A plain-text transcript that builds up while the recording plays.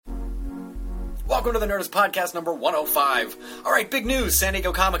Welcome to the Nerdist Podcast number 105. All right, big news. San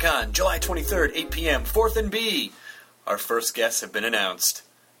Diego Comic-Con, July 23rd, 8 p.m., 4th and B. Our first guests have been announced.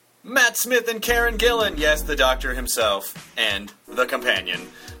 Matt Smith and Karen Gillan, yes, the Doctor himself, and the Companion,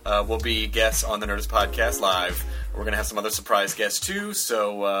 will be guests on the Nerdist Podcast Live. We're going to have some other surprise guests, too,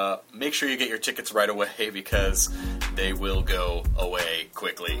 so make sure you get your tickets right away because they will go away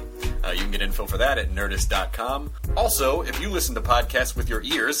quickly. You can get info for that at Nerdist.com. Also, if you listen to podcasts with your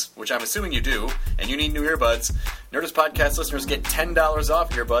ears, which I'm assuming you do, and you need new earbuds, Nerdist Podcast listeners get $10 off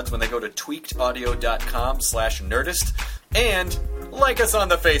earbuds when they go to tweakedaudio.com/Nerdist. And like us on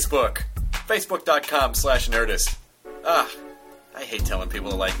the Facebook, facebook.com/Nerdist. I hate telling people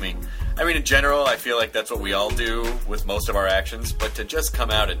to like me. I mean, in general, I feel like that's what we all do with most of our actions, but to just come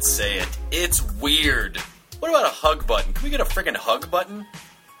out and say it, it's weird. What about a hug button? Can we get a freaking hug button?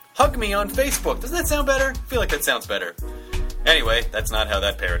 Hug me on Facebook. Doesn't that sound better? I feel like that sounds better. Anyway, that's not how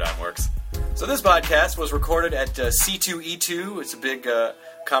that paradigm works. So this podcast was recorded at C2E2. It's a big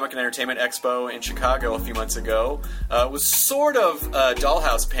comic and entertainment expo in Chicago a few months ago. It was sort of a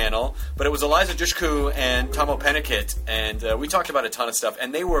Dollhouse panel, but it was Eliza Dushku and Tahmoh Penikett, and we talked about a ton of stuff,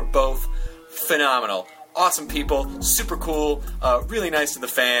 and they were both phenomenal. Awesome people, super cool, really nice to the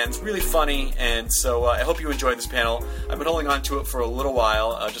fans, really funny, and so I hope you enjoyed this panel. I've been holding on to it for a little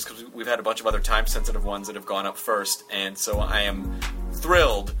while, just because we've had a bunch of other time-sensitive ones that have gone up first, and so I am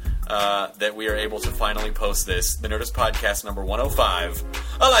thrilled that we are able to finally post this, the Nerdist Podcast number 105,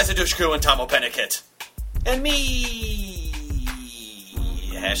 Eliza Dushku and Tahmoh Penikett. And me!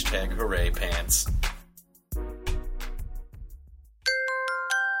 Hashtag hooray pants.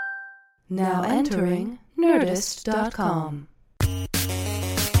 Now entering Nerdist.com.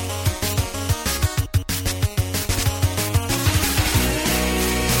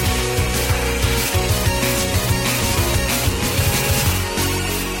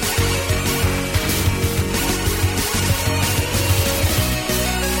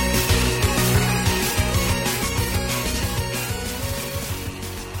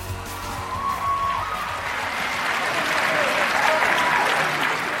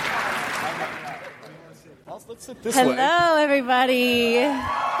 Hello, everybody.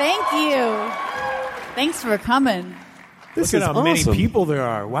 Thank you. Thanks for coming. Look at how many people there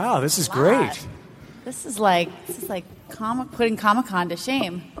are. Wow, this is great. This is like putting Comic-Con to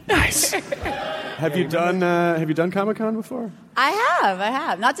shame. Nice. Have you done Comic-Con before? I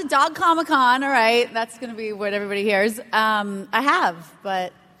have. Not to dog Comic-Con, all right. That's going to be what everybody hears. I have,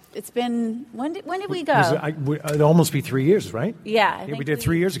 but it's been... When did we go? It'd almost be 3 years, right? Yeah. I we think did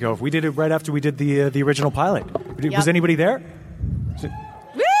 3 years ago. We did it right after we did the original pilot. Yep. Was anybody there? Woo!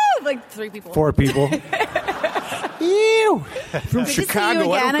 Like 3 people. 4 people. Ew. From Good to see Chicago,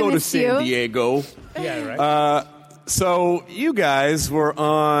 you I again. don't go I to miss San you. Diego. Yeah, right. So you guys were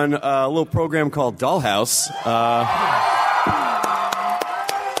on a little program called Dollhouse. Right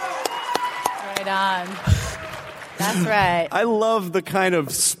on. That's right. I love the kind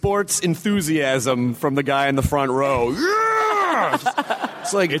of sports enthusiasm from the guy in the front row. Yeah!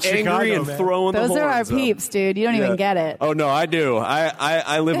 It's like It's angry Chicago, and man. throwing Those the are our horns up. peeps, dude. You don't even get it. Oh, no, I do.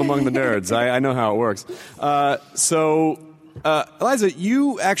 I live among the nerds. I know how it works. So, Eliza,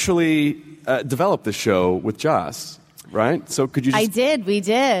 you actually developed the show with Joss, right? So could you just We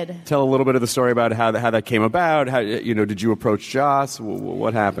did. tell a little bit of the story about how that came about? How, did you approach Joss?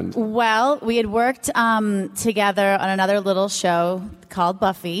 What happened? Well, we had worked together on another little show called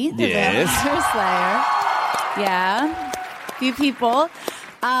Buffy the Yes. Vampire Slayer. Yeah, a few people.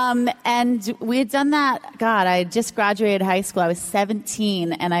 And we had done that, God, I had just graduated high school. I was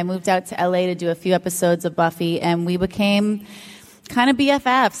 17, and I moved out to LA to do a few episodes of Buffy, and we became kind of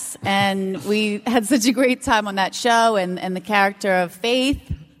BFFs. And we had such a great time on that show, and the character of Faith.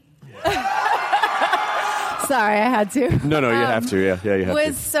 Sorry, I had to. No, you have to. Yeah, you have to.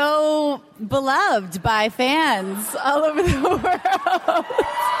 Was so beloved by fans all over the world.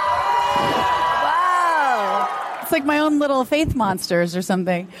 Wow. It's like my own little Faith monsters or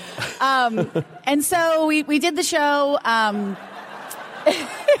something. And so we did the show.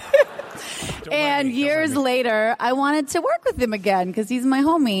 And years later, I wanted to work with him again because he's my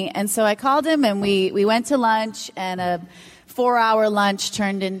homie. And so I called him, and we went to lunch, and a 4-hour lunch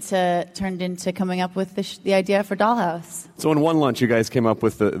turned into coming up with the idea for Dollhouse. So in one lunch, you guys came up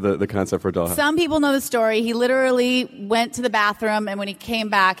with the concept for Dollhouse. Some people know the story. He literally went to the bathroom, and when he came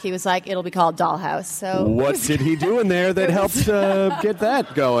back, he was like, "It'll be called Dollhouse." So what did he do in there that helped get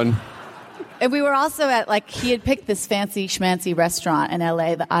that going? And we were also at, like, he had picked this fancy schmancy restaurant in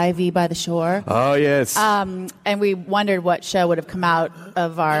L.A., the Ivy by the Shore. Oh, yes. And we wondered what show would have come out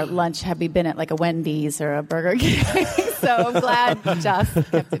of our lunch had we been at, like, a Wendy's or a Burger King. So I'm glad Joss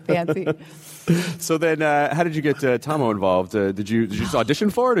kept it fancy. So then, how did you get Tahmoh involved? Did you just audition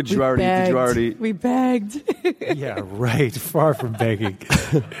for it, or did you already? We begged. Yeah, right. Far from begging.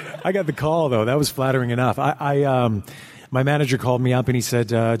 I got the call though. That was flattering enough. My manager called me up and he said,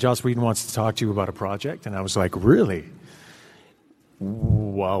 "Joss Whedon wants to talk to you about a project." And I was like, "Really?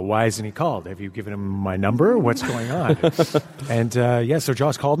 Well, why isn't he called? Have you given him my number? What's going on?" And so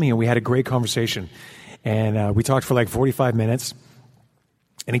Joss called me and we had a great conversation. And we talked for like 45 minutes.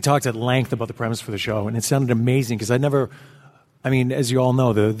 And he talked at length about the premise for the show, and it sounded amazing because as you all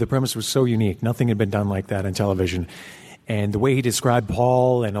know, the premise was so unique. Nothing had been done like that on television. And the way he described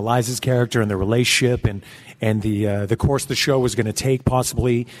Paul and Eliza's character and the relationship and the course the show was going to take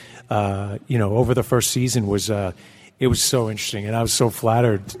possibly, over the first season was so interesting. And I was so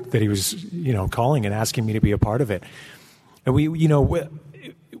flattered that he was, calling and asking me to be a part of it. And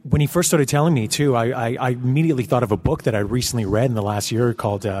when he first started telling me, too, I immediately thought of a book that I recently read in the last year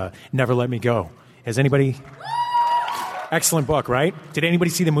called Never Let Me Go. Has anybody? Excellent book, right? Did anybody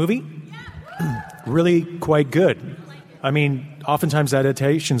see the movie? Yeah. Really quite good. I mean, oftentimes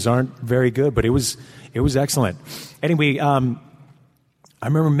adaptations aren't very good, but it was excellent. Anyway, I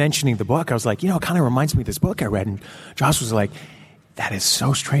remember mentioning the book. I was like, it kind of reminds me of this book I read. And Josh was like, that is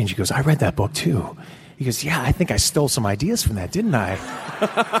so strange. He goes, I read that book, too. He goes, yeah, I think I stole some ideas from that, didn't I?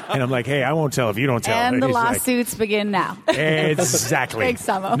 And I'm like, hey, I won't tell if you don't tell. And the lawsuits begin now. Exactly. Thanks,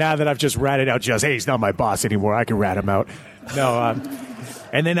 Tahmoh. Now that I've just ratted out hey, he's not my boss anymore. I can rat him out. No.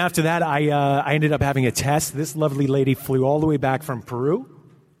 And then after that, I ended up having a test. This lovely lady flew all the way back from Peru.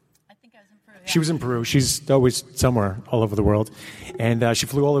 I think I was in Peru. Yeah. She was in Peru. She's always somewhere all over the world. And she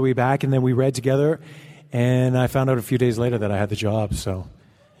flew all the way back, and then we read together. And I found out a few days later that I had the job, so...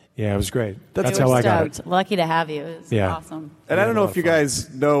 Yeah, it was great. That's how I got it. Lucky to have you. It was awesome. And I don't know if you guys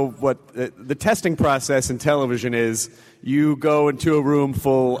know what the testing process in television is. You go into a room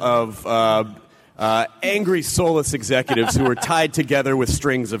full of angry, soulless executives who are tied together with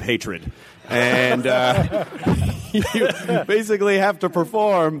strings of hatred. And you basically have to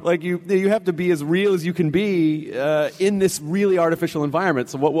perform like you have to be as real as you can be in this really artificial environment.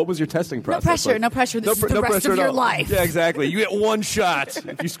 So what was your testing process? No pressure. This is the rest of your life. Yeah, exactly. You get one shot.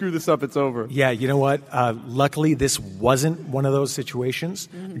 If you screw this up, it's over. Yeah, you know what? Luckily, this wasn't one of those situations.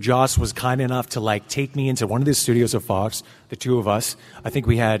 Mm-hmm. Joss was kind enough to take me into one of the studios of Fox, the two of us. I think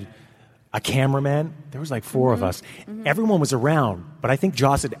we had a cameraman. There was 4 of us. Mm-hmm. Everyone was around, but I think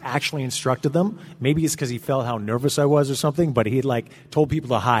Joss had actually instructed them. Maybe it's because he felt how nervous I was or something, but he had told people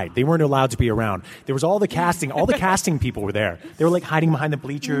to hide. They weren't allowed to be around. There was all the casting people were there. They were hiding behind the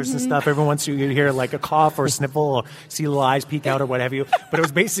bleachers and stuff. Every once in a while you hear a cough or a sniffle or see little eyes peek out or what have you. But it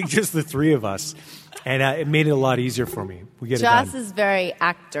was basically just the 3 of us. And it made it a lot easier for me. Joss is very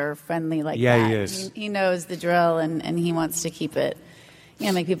actor friendly that. He is. He knows the drill and he wants to keep it,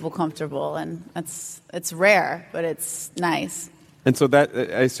 make people comfortable, and it's rare, but it's nice. And so that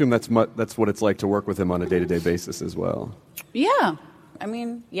I assume that's what it's like to work with him on a day-to-day basis as well. Yeah,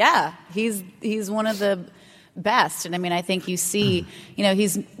 he's one of the best, and I think you see,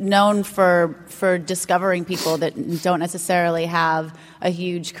 he's known for discovering people that don't necessarily have a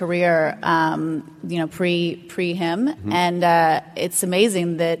huge career, pre him, mm-hmm. And it's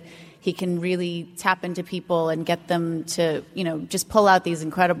amazing that he can really tap into people and get them to, just pull out these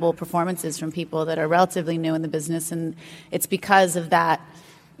incredible performances from people that are relatively new in the business. And it's because of that,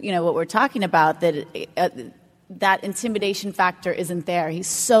 what we're talking about, that that intimidation factor isn't there. He's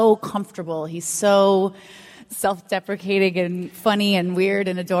so comfortable. He's so self-deprecating and funny and weird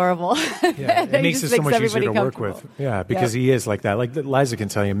and adorable. Yeah, it makes it so much easier to work with. Yeah, because he is like that. Eliza can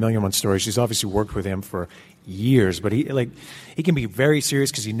tell you a million one stories. She's obviously worked with him for years, but he can be very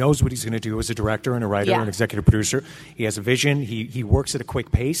serious because he knows what he's going to do as a director and a writer and executive producer. He has a vision. He works at a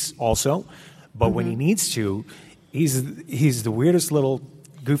quick pace also, but when he needs to, he's the weirdest little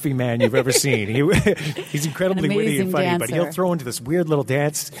goofy man you've ever seen. He's incredibly witty and funny, but he'll throw into this weird little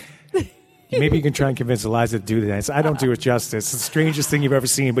dance. Maybe you can try and convince Eliza to do the dance. I don't do it justice. It's the strangest thing you've ever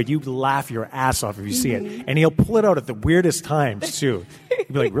seen, but you laugh your ass off if you see it. And he'll pull it out at the weirdest times, too. You'll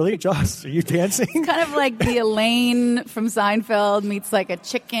be like, really, Joss? Are you dancing? It's kind of like the Elaine from Seinfeld meets a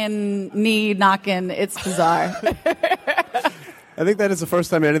chicken knee knocking. It's bizarre. I think that is the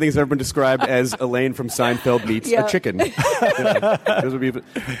first time anything's ever been described as Elaine from Seinfeld meets a chicken. Those would be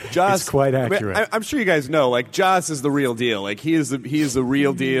Joss. It's quite accurate. I'm sure you guys know. Joss is the real deal. He is the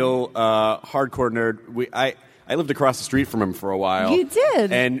real deal. Hardcore nerd. I I lived across the street from him for a while. You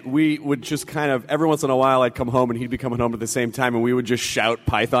did? And we would just kind of, every once in a while, I'd come home and he'd be coming home at the same time, and we would just shout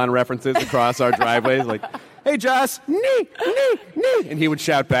Python references across our driveways, like, "Hey, Joss, nee, nee, nee." And he would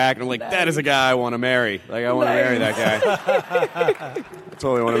shout back, and I'm like, that is a guy I want to marry. Like, I want to marry that guy. I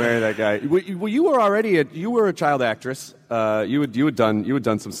totally want to marry that guy. Well, you were already a child actress. You had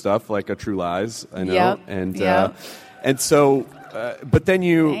done some stuff like a True Lies, I know. Yep. And so, but then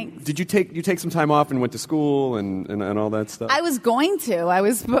Thanks. did you take some time off and went to school and all that stuff? I was going to. I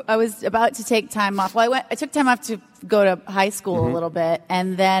was about to take time off. Well, I took time off to go to high school a little bit,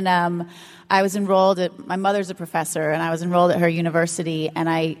 and then I was enrolled at. My mother's a professor, and I was enrolled at her university. And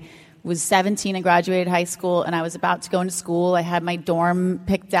I was 17 and graduated high school, and I was about to go into school. I had my dorm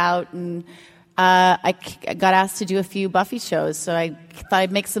picked out, and I got asked to do a few Buffy shows. So I thought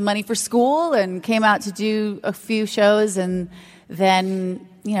I'd make some money for school, and came out to do a few shows, and then,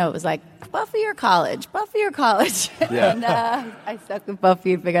 it was like, Buffy or college? Yeah. And I stuck with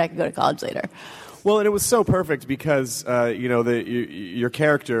Buffy and figured I could go to college later. Well, and it was so perfect because, your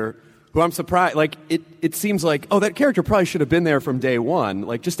character, who I'm surprised, like, it seems like, that character probably should have been there from day one,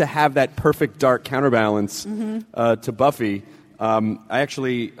 like, just to have that perfect dark counterbalance to Buffy. I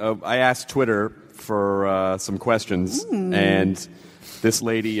asked Twitter for some questions, and this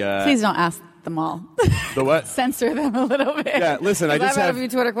lady... Please don't ask them all. The what? Censor them a little bit. Yeah, listen, I just have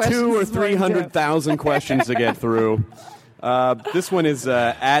 200,000 or 300,000 questions to get through. This one is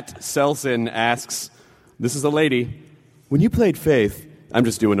at Selson asks, this is a lady, when you played Faith, I'm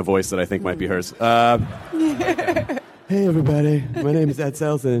just doing a voice that I think might be hers. Hey, everybody, my name is at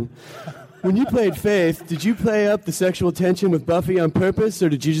Selson. When you played Faith, did you play up the sexual tension with Buffy on purpose, or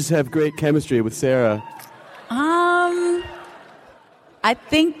did you just have great chemistry with Sarah? I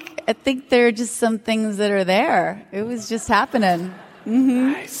think there are just some things that are there. It was just happening.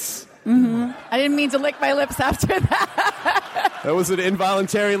 Mm-hmm. Nice. Mm-hmm. I didn't mean to lick my lips after that. That was an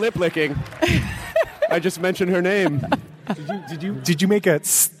involuntary lip licking. I just mentioned her name. Did you make a?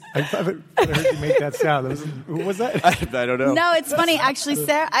 I heard you make that sound. Who was that? I don't know. No, it's funny. Actually,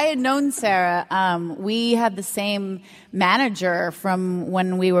 Sarah, I had known Sarah. We had the same manager from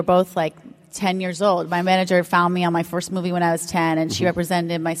when we were both like 10 years old. My manager found me on my first movie when I was 10, and she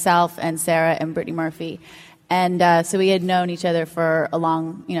represented myself and Sarah and Brittany Murphy. And so we had known each other for a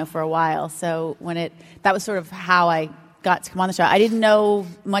while. So that was sort of how I got to come on the show. I didn't know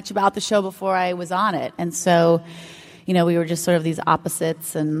much about the show before I was on it. And so, we were just sort of these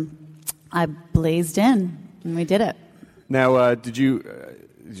opposites, and I blazed in, and we did it. Now, did you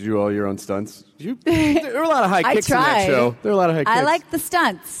do all your own stunts? There were a lot of high kicks in that show. There were a lot of high kicks. I like the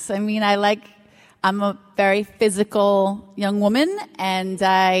stunts. I mean, I'm a very physical young woman, and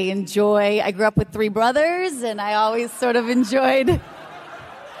I grew up with 3 brothers, and I always sort of enjoyed...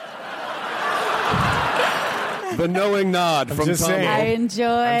 The knowing nod from Tahmoh. I'm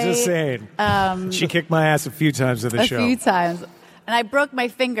just saying. She kicked my ass a few times at the show. A few times. And I broke my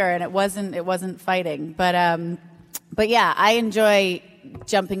finger, and it wasn't fighting. But yeah, I enjoy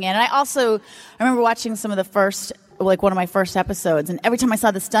jumping in. And I remember watching some of the first, like one of my first episodes, and every time I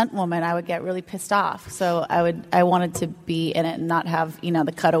saw the stunt woman, I would get really pissed off. So I wanted to be in it and not have,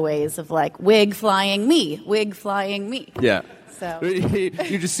 the cutaways of like wig flying me. Yeah. So.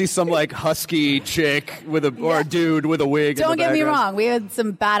 You just see some like husky chick or a dude with a wig. Don't get me background. wrong. We had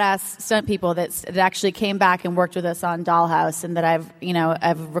some badass stunt people that actually came back and worked with us on Dollhouse, and that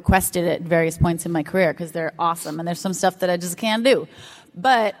I've requested at various points in my career because they're awesome. And there's some stuff that I just can't do.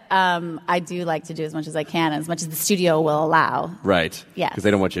 But I do like to do as much as I can, as much as the studio will allow. Right. Yes. Because they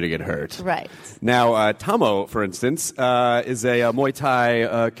don't want you to get hurt. Right. Now, Tahmoh, for instance, is a Muay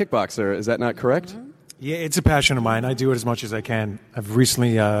Thai kickboxer. Is that not correct? Mm-hmm. Yeah, it's a passion of mine. I do it as much as I can. I've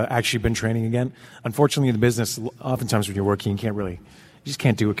recently actually been training again. Unfortunately, in the business, oftentimes when you're working, you just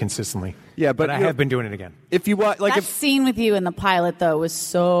can't do it consistently. Yeah, but I have been doing it again. If you want, that scene with you in the pilot though was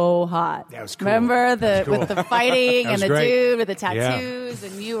so hot. Yeah, it was cool. Remember Cool. with the fighting and the great. Dude with the tattoos,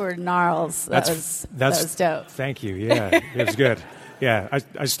 and you were gnarls. That was dope. Thank you. Yeah, it was good. Yeah,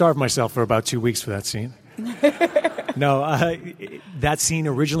 I starved myself for about 2 weeks for that scene. No, that scene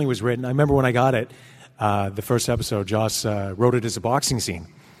originally was written. I remember when I got it. The first episode, Joss wrote it as a boxing scene.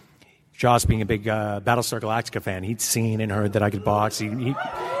 Joss, being a big Battlestar Galactica fan, he'd seen and heard that I could box. He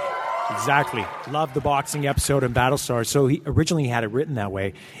exactly loved the boxing episode in Battlestar. So he originally had it written that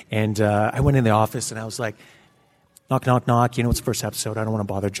way. And I went in the office and I was like, knock, knock, knock. It's the first episode. I don't want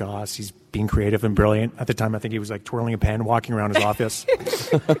to bother Joss. He's being creative and brilliant. At the time, I think he was like twirling a pen, walking around his office.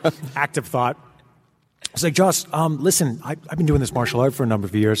 Active thought. I was like, Joss, listen, I've been doing this martial art for a number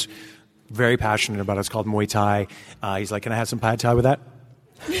of years. Very passionate about it. It's called Muay Thai. He's like, can I have some pad thai with that?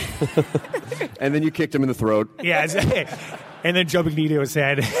 And then you kicked him in the throat. Yeah, and then Joe Magneto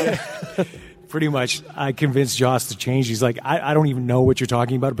said, pretty much, I convinced Joss to change. He's like, I don't even know what you're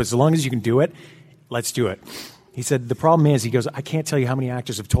talking about, but as long as you can do it, let's do it. He said, the problem is, he goes, I can't tell you how many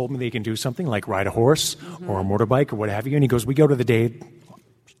actors have told me they can do something like ride a horse or a motorbike or what have you. And he goes, we go to the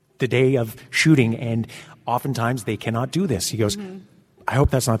day of shooting, and oftentimes they cannot do this. He goes, I hope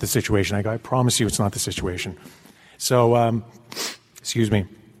that's not the situation. I go, I promise you it's not the situation. So, excuse me.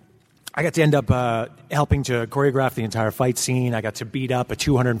 I got to end up helping to choreograph the entire fight scene. I got to beat up a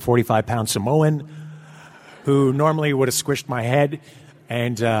 245-pound Samoan who normally would have squished my head,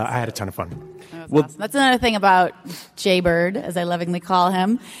 and I had a ton of fun. Awesome. That's another thing about Jaybird, as I lovingly call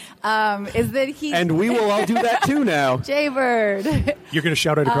him, is that he... And we will all do that too now. Jaybird. You're going to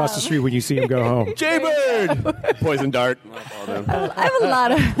shout it across the street when you see him go home. Jaybird! Poison dart. I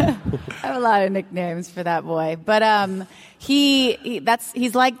have a lot of nicknames for that boy, but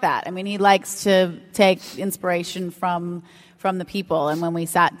he's like that. I mean, he likes to take inspiration from the people. And when we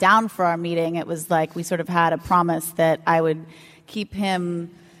sat down for our meeting, it was like we sort of had a promise that I would keep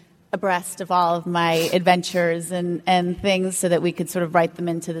him abreast of all of my adventures and things so that we could sort of write them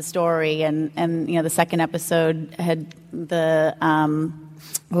into the story. And you know, the second episode had the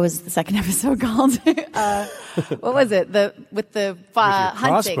what was the second episode called? What was it? With the hunting.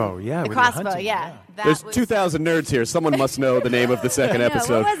 Crossbow, yeah. The with crossbow, your hunting, yeah. There's 2,000 nerds here. Someone must know the name of the second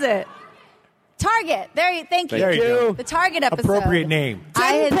episode. What was it? Target. Thank you. There you go. The Target episode. Appropriate name.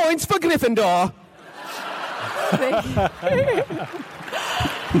 10 points for Gryffindor.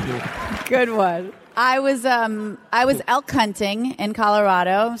 Good one. I was elk hunting in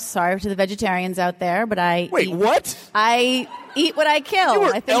Colorado. Sorry to the vegetarians out there, but what? I eat what I kill. You were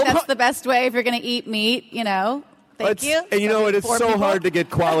I think that's elk the best way if you're going to eat meat. You know. Thank you. And you know what? It's so people. hard to get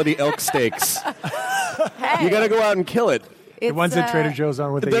quality elk steaks. Hey, You got to go out and kill it. The ones that Trader Joe's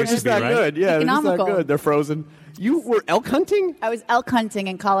on what they They're used just to be, not right? good. Yeah, they're just not Economical. good. They're frozen. You were elk hunting? I was elk hunting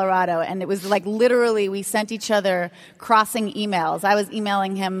in Colorado, and it was like literally we sent each other crossing emails. I was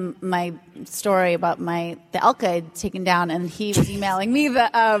emailing him my story about the elk I had taken down, and he was emailing me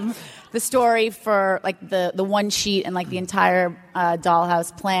the story for like the one sheet and like the entire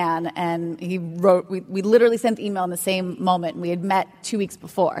dollhouse plan. And he wrote. We literally sent the email in the same moment, and we had met 2 weeks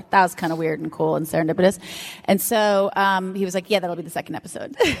before. That was kind of weird and cool and serendipitous. And so he was like, "Yeah, that'll be the second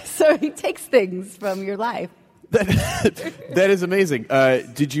episode." So he takes things from your life. That is amazing.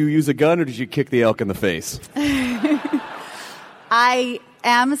 Did you use a gun or did you kick the elk in the face? I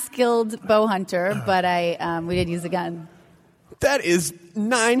am a skilled bow hunter, but we did use a gun. That is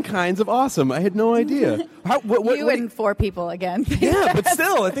 9 kinds of awesome. I had no idea. You and 4 people again. Yeah, but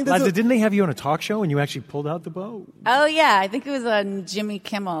still, I think that's Liza, didn't they have you on a talk show and you actually pulled out the bow? Oh, yeah. I think it was on Jimmy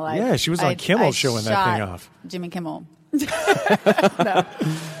Kimmel. Yeah, she was on Kimmel showing that thing shot off. Jimmy Kimmel. No.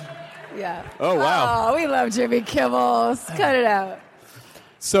 Yeah. Oh, wow. Oh, we love Jimmy Kimmel. Cut it out.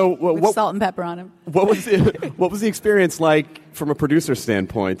 So With salt and pepper on him. What was the experience like from a producer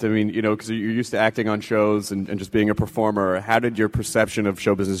standpoint? I mean, you know, because you're used to acting on shows and just being a performer. How did your perception of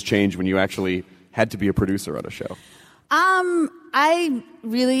show business change when you actually had to be a producer on a show? I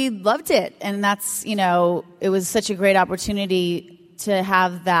really loved it, and that's, you know, it was such a great opportunity to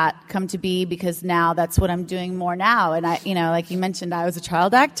have that come to be, because now that's what I'm doing more now. And I, you know, like you mentioned, I was a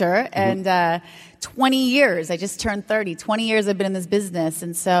child actor, and 20 years, I just turned 30, 20 years I've been in this business.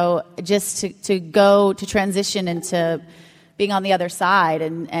 And so just to transition into being on the other side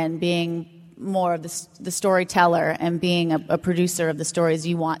and being more of the storyteller and being a producer of the stories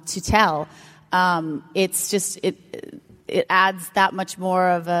you want to tell, it's just, it adds that much more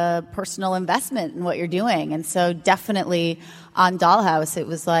of a personal investment in what you're doing. And so definitely on Dollhouse, it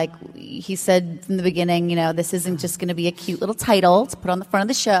was like he said from the beginning, you know, this isn't just going to be a cute little title to put on the front of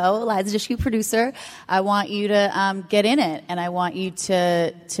the show, Eliza Dushku producer. I want you to get in it, and I want you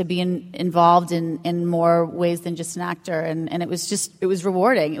to be involved in more ways than just an actor. And it was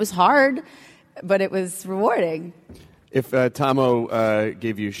rewarding. It was hard, but it was rewarding. If Tahmoh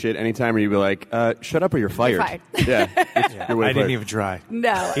gave you shit anytime, or you'd be like, shut up or you're fired. You're fired. Yeah. I didn't even try.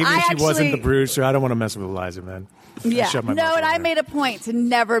 No. Even if she wasn't the producer, I don't want to mess with Eliza, man. Yeah. Shut my No, mouth and over I there. made a point to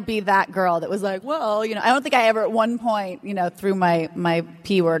never be that girl that was like, well, you know, I don't think I ever at one point, you know, threw my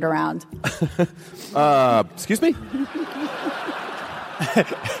P word around. Excuse me?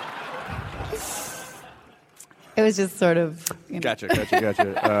 It was just sort of, you know. Gotcha.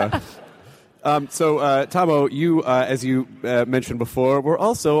 So, Tahmoh, you, as you mentioned before, were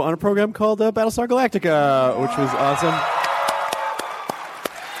also on a program called Battlestar Galactica, which was awesome.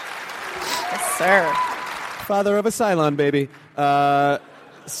 Yes, sir. Father of a Cylon baby.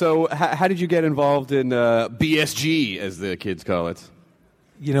 So, how did you get involved in BSG, as the kids call it?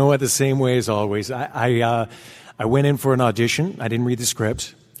 You know what? The same way as always. I went in for an audition. I didn't read the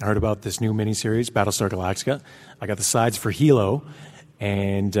script. I heard about this new miniseries, Battlestar Galactica. I got the sides for Hilo.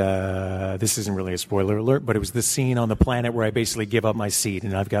 And this isn't really a spoiler alert, but it was the scene on the planet where I basically give up my seat,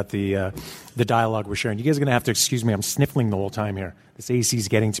 and I've got the dialogue we're sharing. You guys are going to have to excuse me. I'm sniffling the whole time here. This AC's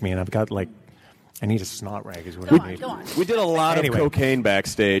getting to me, and I've got, like, I need a snot rag is what I need. Go on. We did a lot of cocaine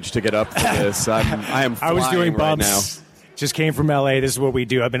backstage to get up to this. I am flying I was doing right bumps. now. Just came from L.A. This is what we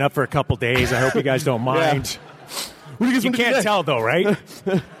do. I've been up for a couple days. I hope you guys don't mind. You can't tell, though, right?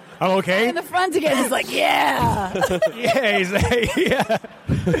 I'm okay? In the front again, he's like, yeah. Yeah, he's like,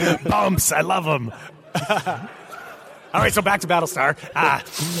 yeah. Bumps, I love them. All right, so back to Battlestar. I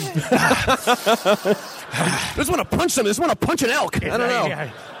just want to punch them. I just want to punch an elk. I don't know.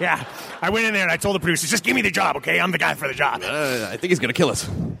 Yeah. I went in there and I told the producers, just give me the job, okay? I'm the guy for the job. I think he's going to kill us.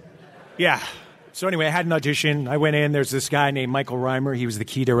 Yeah. So anyway, I had an audition. I went in. There's this guy named Michael Reimer. He was the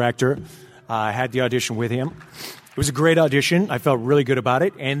key director. I had the audition with him. It was a great audition. I felt really good about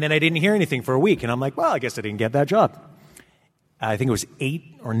it. And then I didn't hear anything for a week. And I'm like, well, I guess I didn't get that job. I think it was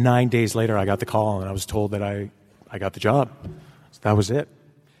 8 or 9 days later I got the call, and I was told that I got the job. So that was it.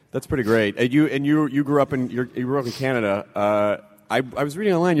 That's pretty great. You grew up in Canada. I was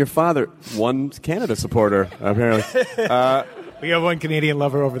reading online. Your father, one Canada supporter, apparently. We have one Canadian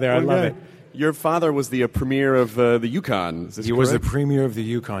lover over there. I love it. Your father was the premier of the Yukon. Is this He correct? was the premier of the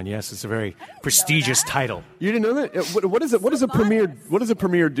Yukon. Yes, it's a very prestigious title. You didn't know that? What is it? What does a premier? What does a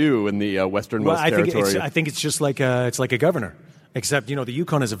premier do in the westernmost territory? I think it's just like it's like a governor, except the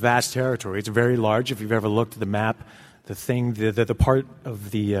Yukon is a vast territory. It's very large. If you've ever looked at the map, the part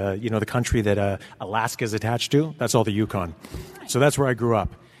of the the country that Alaska is attached to, that's all the Yukon. So that's where I grew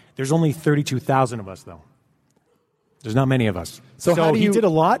up. There's only 32,000 of us, though. There's not many of us. So he did a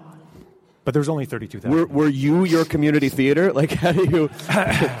lot. But there was only 32,000. Were you your community theater? Like, how do you...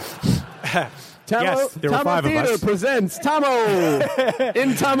 Yes, there were Tahmoh 5 of Theater us. presents Tahmoh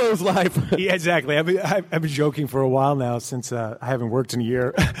in Tahmoh's life. Yeah, exactly. I've been joking for a while now since I haven't worked in a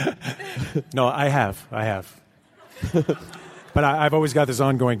year. No, I have. But I've always got this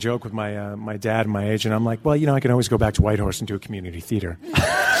ongoing joke with my dad and my agent. I'm like, well, I can always go back to Whitehorse and do a community theater.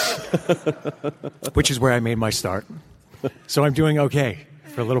 Which is where I made my start. So I'm doing okay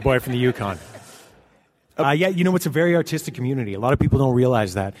for a little boy from the Yukon. It's a very artistic community. A lot of people don't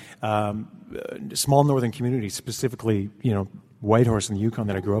realize that. Small northern communities, specifically, Whitehorse and the Yukon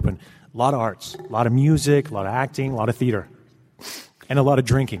that I grew up in, a lot of arts, a lot of music, a lot of acting, a lot of theater, and a lot of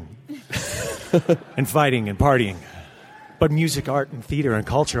drinking and fighting and partying. But music, art, and theater and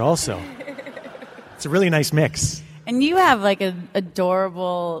culture also. It's a really nice mix. And you have like an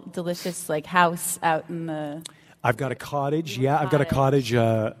adorable, delicious like house out in the... I've got a cottage. Yeah, I've got a cottage.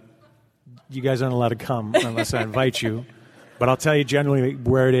 You guys aren't allowed to come unless I invite you. But I'll tell you generally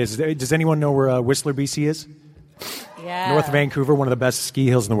where it is. Does anyone know where Whistler, BC is? Yeah. North of Vancouver, one of the best ski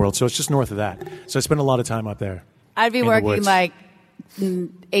hills in the world. So it's just north of that. So I spend a lot of time up there. I'd be working like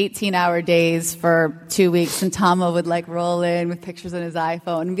 18-hour days for 2 weeks, and Tahmoh would like roll in with pictures on his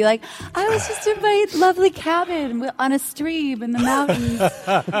iPhone and be like, I was just in my lovely cabin on a stream in the mountains,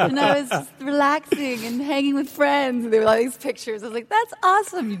 and I was just relaxing and hanging with friends, and there were all these pictures. I was like, that's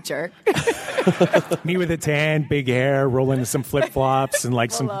awesome, you jerk. Me with a tan, big hair, rolling in some flip-flops and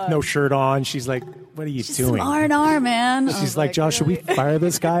like no shirt on. She's like, what are you doing? Some R&R, man. She's like, Josh, should we fire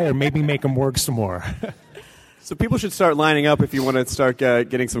this guy or maybe make him work some more? So people should start lining up if you want to start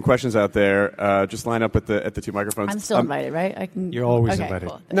getting some questions out there. Just line up at the 2 microphones. I'm still invited, right? I can. You're always invited.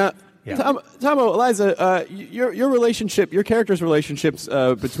 Cool. Now, Yeah. Tahmoh, Eliza, your relationship, your characters' relationships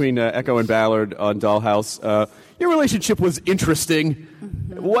between Echo and Ballard on Dollhouse, your relationship was interesting.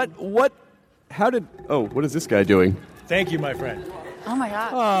 Mm-hmm. What is this guy doing? Thank you, my friend. Oh my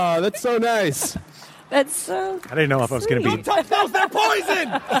god, Oh, that's so nice. that's so. I didn't know if I was going to be... Touch those, they're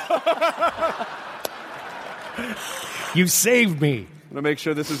poison! You saved me. I'm going to make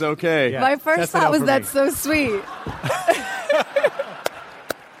sure this is okay. Yeah. My first Test it thought out was for that's me. so sweet.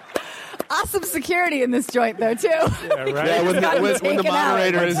 Awesome security in this joint, though, too. Yeah, right? Yeah, when the Taken out.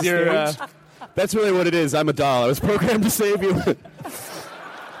 moderator is your... that's really what it is. I'm a doll. I was programmed to save you.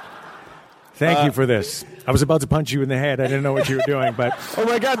 Thank you for this. I was about to punch you in the head. I didn't know what you were doing, but Oh,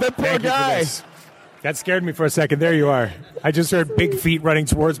 my God, that poor thank you for guy. this. That scared me for a second. There you are. I just heard big feet running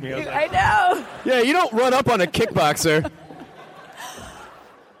towards me. I was like, I know. Yeah, you don't run up on a kickboxer.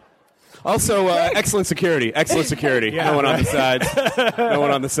 Also, excellent security. Excellent security. Yeah, no one on the sides. No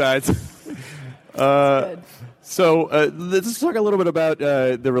one on the sides. So let's talk a little bit about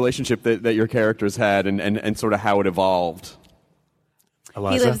the relationship that your characters had and sort of how it evolved. He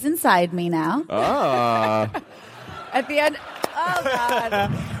Eliza? lives inside me now. Ah. At the end. Oh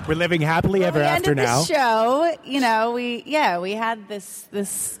God. We're living happily ever after now. The show, we had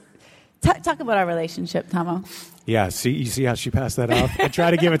this. Talk about our relationship, Tahmoh. Yeah, you see how she passed that off? I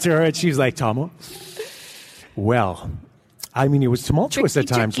tried to give it to her, and she was like, Tahmoh. Well, I mean, it was tumultuous at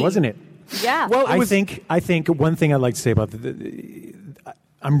times, wasn't it? Yeah. Well, I think one thing I'd like to say about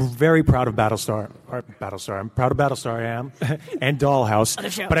I'm very proud of Battlestar. I'm proud of Battlestar, I am, and Dollhouse.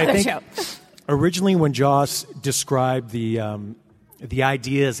 But I think originally when Joss described the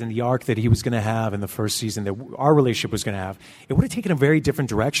ideas and the arc that he was going to have in the first season, that our relationship was going to have, it would have taken a very different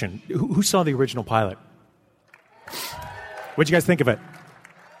direction. Who saw the original pilot? What'd you guys think of it?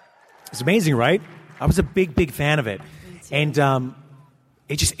 It's amazing, right? I was a big fan of it. And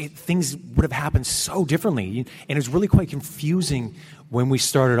things would have happened so differently. And it was really quite confusing when we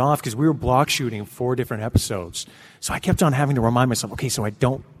started off because we were block shooting 4 different episodes. So I kept on having to remind myself, okay, so I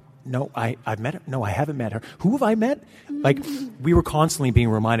don't know. I've met her. No, I haven't met her. Who have I met? Like, we were constantly being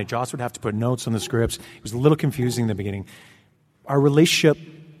reminded. Joss would have to put notes on the scripts. It was a little confusing in the beginning. Our relationship,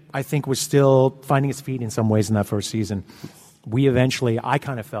 I think, was still finding its feet in some ways in that first season. We eventually, I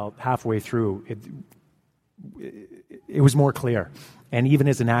kind of felt halfway through, it was more clear. And even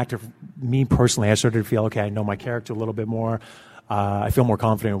as an actor, me personally, I started to feel, okay, I know my character a little bit more. I feel more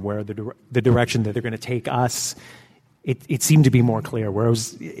confident in where the direction that they're going to take us. It seemed to be more clear.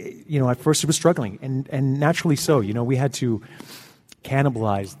 Whereas, at first it was struggling, and naturally so. We had to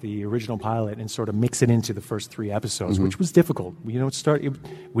cannibalize the original pilot and sort of mix it into the first 3 episodes, which was difficult. We didn't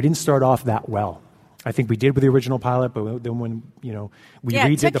start off that well. I think we did with the original pilot, but then when we redid the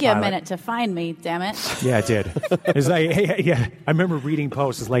pilot, it took you a minute to find me. Damn it! Yeah, it did. It's like, I remember reading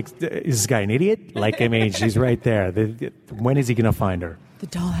posts. It's like, is this guy an idiot? Like, I mean, she's right there. When is he going to find her? The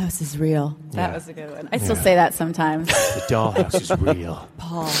dollhouse is real. That was a good one. I still say that sometimes. The dollhouse is real,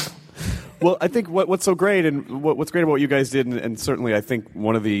 Paul. Well, I think what's so great and what's great about what you guys did, and certainly I think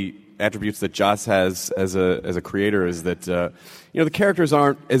one of the attributes that Joss has as a creator is that the characters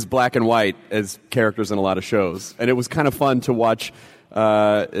aren't as black and white as characters in a lot of shows, and it was kind of fun to watch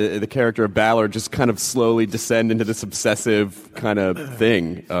the character of Ballard just kind of slowly descend into this obsessive kind of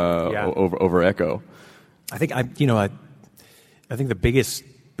thing over Echo. I think I think the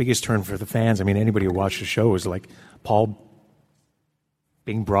biggest turn for the fans. I mean, anybody who watched the show was like Paul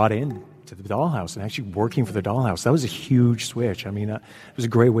being brought in to the Dollhouse and actually working for the Dollhouse. That was a huge switch. I mean, it was a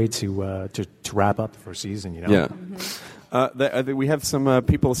great way to wrap up the first season. Yeah. Mm-hmm. We have some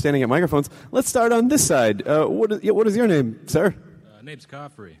people standing at microphones. Let's start on this side. What is your name, sir? Name's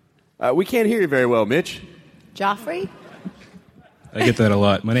Coffrey. We can't hear you very well, Mitch. Joffrey? I get that a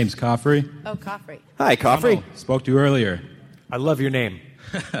lot. My name's Coffrey. Oh, Coffrey. Hi, Coffrey. Spoke to you earlier. I love your name.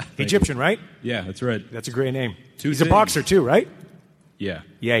 Egyptian, right? Yeah, that's right. That's a great name. He's things. a boxer too, right? Yeah.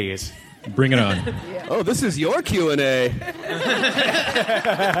 Yeah, he is. Bring it on. Oh, this is your Q&A.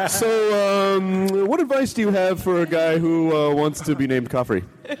 So, what advice do you have for a guy who wants to be named Coffrey?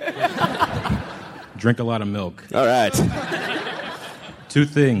 Drink a lot of milk. All right. 2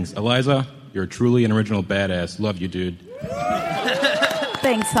 things. Eliza, you're truly an original badass. Love you, dude.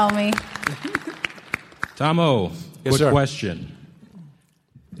 Thanks, homie. Tahmoh, Yes, quick sir. question.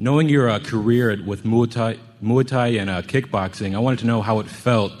 Knowing your career with Muay Thai and kickboxing, I wanted to know how it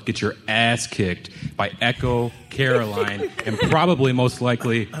felt to get your ass kicked by Echo, Caroline, and probably most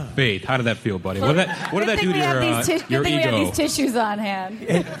likely Faith. How did that feel, buddy? What did that do to your Good thing ego? we have these tissues on hand.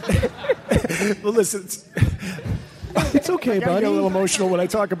 Well, listen, It's okay, I buddy. get a little emotional when I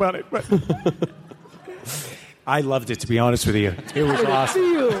talk about it, but I loved it, to be honest with you. It was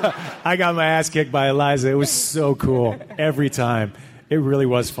awesome. I got my ass kicked by Eliza. It was so cool every time. It really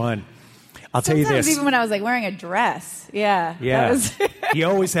was fun. I'll tell you Sometimes this. even when I was like wearing a dress. Yeah. Yeah. That was He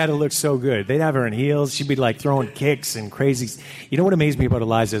always had to look so good. They'd have her in heels. She'd be like throwing kicks and crazy. You know what amazed me about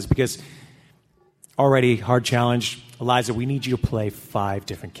Eliza is because already hard challenge. Eliza, we need you to play 5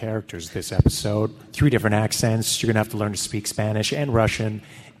 different characters this episode, 3 different accents. You're going to have to learn to speak Spanish and Russian.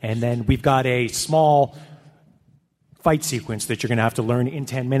 And then we've got a small fight sequence that you're going to have to learn in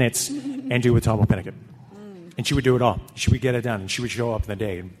 10 minutes and do with Tahmoh Penikett. And she would do it all. She would get it done, and she would show up in the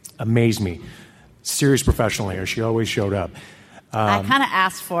day and amaze me. Serious professional here. She always showed up. I kind of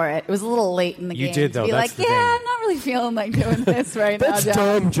asked for it. It was a little late in the game. You did, though. To be That's like, the yeah, thing. I'm not really feeling like doing this right now, That's Josh.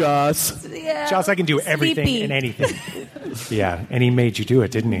 dumb, Joss. Yeah, Josh, I can do everything sleepy. and anything. Yeah, and he made you do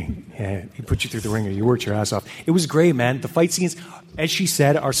it, didn't he? Yeah, he put you through the ringer. You worked your ass off. It was great, man. The fight scenes, as she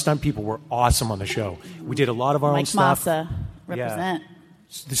said, our stunt people were awesome on the show. We did a lot of our own Mike stuff. Massa, represent.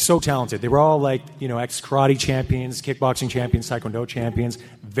 They're so talented. They were all like, ex-karate champions, kickboxing champions, taekwondo champions.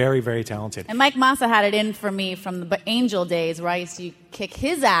 Very, very talented. And Mike Massa had it in for me from the Angel days where I used to kick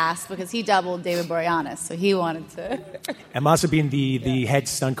his ass because he doubled David Boreanaz, so he wanted to. And Massa being the head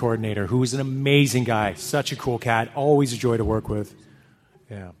stunt coordinator, who is an amazing guy. Such a cool cat. Always a joy to work with.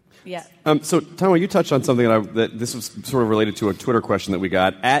 Yeah. Yeah. So, Tahmoh, you touched on something that this was sort of related to a Twitter question that we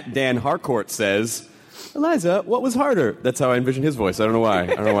got. @Dan Harcourt says, Eliza, what was harder? That's how I envision his voice. I don't know why.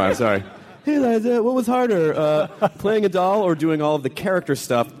 I'm sorry. Hey, Eliza, what was harder, playing a doll or doing all of the character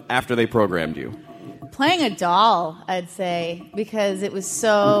stuff after they programmed you? Playing a doll, I'd say, because it was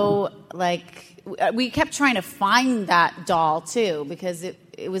so, we kept trying to find that doll, too, because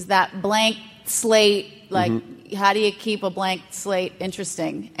it was that blank slate, how do you keep a blank slate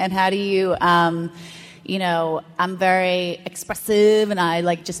interesting? And how do you... I'm very expressive and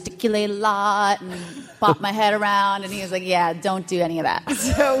I gesticulate a lot and bop my head around. And he was like, yeah, don't do any of that.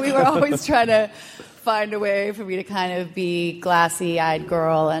 So we were always trying to find a way for me to kind of be glassy-eyed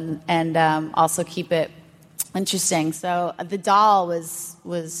girl and also keep it interesting. So the doll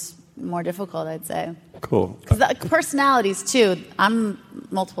was more difficult, I'd say. Cool. Because the personalities, too. I'm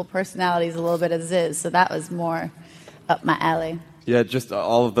multiple personalities a little bit as is, so that was more up my alley. Yeah, just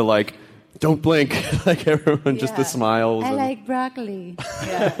all of the don't blink, everyone, just the smiles. I like broccoli.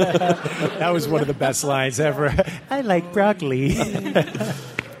 Yeah. That was one of the best lines ever. I like broccoli.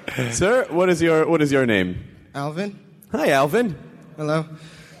 Sir, what is your name? Alvin. Hi, Alvin. Hello.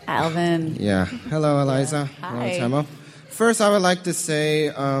 Alvin. Yeah. Hello, Eliza. Hi. Hello, Tahmoh. First, I would like to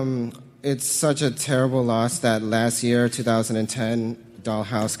say it's such a terrible loss that last year, 2010,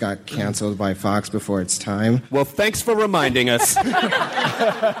 Dollhouse got canceled by Fox before its time. Well, thanks for reminding us.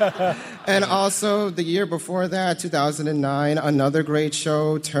 And also, the year before that, 2009, another great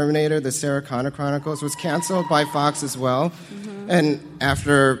show, Terminator, The Sarah Connor Chronicles, was canceled by Fox as well. Mm-hmm. And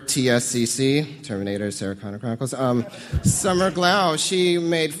after TSCC, Terminator, Sarah Connor Chronicles, Summer Glau, she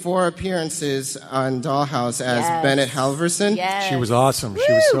made 4 appearances on Dollhouse as Bennett Halverson. Yes. She was awesome. Woo!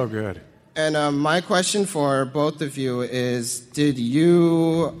 She was so good. And my question for both of you is, did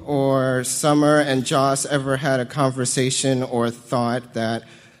you or Summer and Joss ever had a conversation or thought that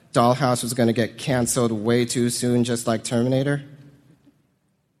Dollhouse was going to get canceled way too soon, just like Terminator?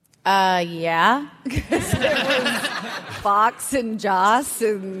 Yeah. Because it was Fox and Joss,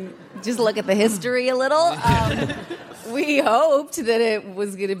 and just look at the history a little. We hoped that it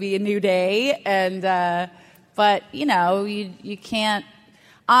was going to be a new day, and but you can't.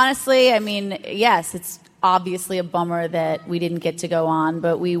 Honestly, I mean, yes, it's obviously a bummer that we didn't get to go on,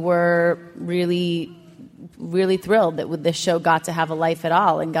 but we were really, really thrilled that this show got to have a life at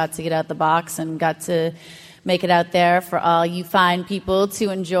all and got to get out the box and got to make it out there for all you fine people to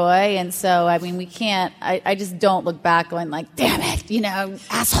enjoy. And so, I mean, we can't, I just don't look back going like, damn it,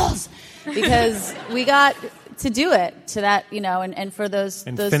 assholes. Because we got to do it to that, and for those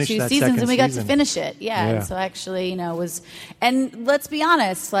 2 seasons, and we got to finish it. Yeah. And so actually, and let's be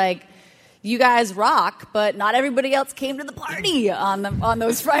honest, you guys rock, but not everybody else came to the party on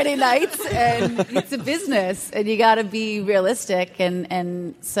those Friday nights, and it's a business, and you got to be realistic,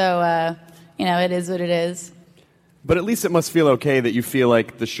 and so, it is what it is. But at least it must feel okay that you feel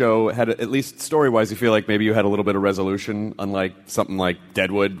like the show had, at least story-wise, you feel like maybe you had a little bit of resolution, unlike something like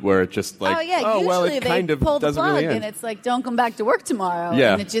Deadwood, where it just usually it kind they of pull the doesn't plug, really end. and it's like, don't come back to work tomorrow.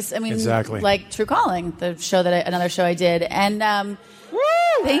 Yeah. And it just, exactly. like True Calling, the show another show I did, and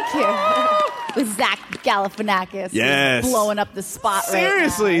thank you. With Zach Galifianakis, yes, blowing up the spot.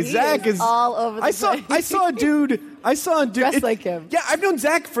 Seriously, right now. Zach is all over the place. I saw a dude dressed like him. Yeah, I've known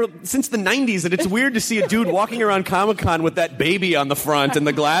Zach since the 90s, and it's weird to see a dude walking around Comic-Con with that baby on the front and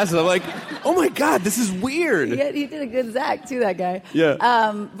the glasses. I'm like, oh my god, this is weird. He did a good Zach too, that guy. Yeah.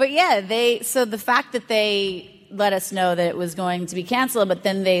 But yeah, so the fact that they let us know that it was going to be canceled, but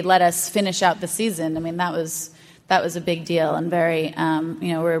then they let us finish out the season. I mean, that was a big deal, and very,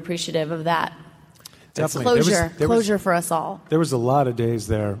 we're appreciative of that. Definitely. Closure for us all. There was a lot of days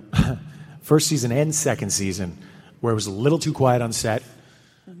there, first season and second season, where it was a little too quiet on set.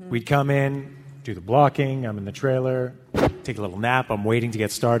 Mm-hmm. We'd come in, do the blocking, I'm in the trailer, take a little nap, I'm waiting to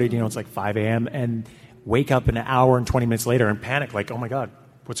get started, it's like 5 a.m., and wake up an hour and 20 minutes later and panic like, oh my God,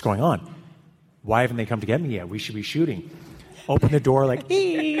 what's going on? Why haven't they come to get me yet? We should be shooting. Open the door like,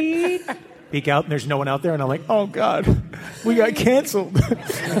 peek out, and there's no one out there, and I'm like, oh God, we got canceled.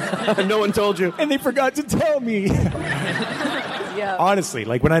 And no one told you. And they forgot to tell me. Yeah. Honestly,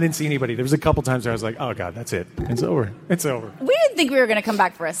 when I didn't see anybody, there was a couple times where I was like, oh God, that's it. It's over. It's over. We didn't think we were going to come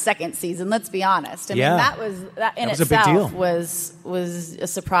back for a second season, let's be honest. I mean, that in was a big deal. was a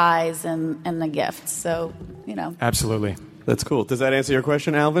surprise and a gift. So, Absolutely. That's cool. Does that answer your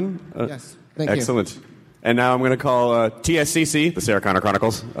question, Alvin? Yes. Thank you. Excellent. And now I'm going to call TSCC, the Sarah Connor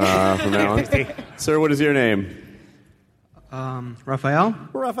Chronicles, from now on. Sir, what is your name? Raphael.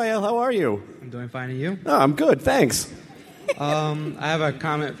 Raphael, how are you? I'm doing fine, and you? Oh, I'm good, thanks. I have a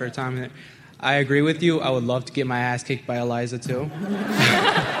comment for Tom. I agree with you. I would love to get my ass kicked by Eliza, too.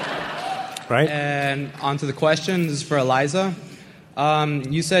 Right. And on to the question. This is for Eliza.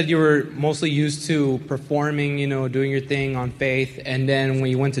 You said you were mostly used to performing, doing your thing on Faith, and then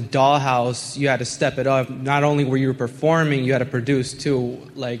when you went to Dollhouse, you had to step it up. Not only were you performing, you had to produce, too.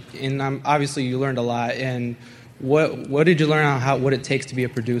 Obviously, you learned a lot. And what did you learn on what it takes to be a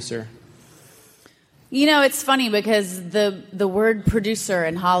producer? It's funny because the word producer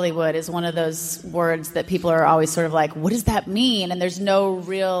in Hollywood is one of those words that people are always sort of like, what does that mean? And there's no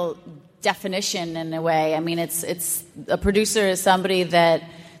real definition in a way. I mean, it's a producer is somebody that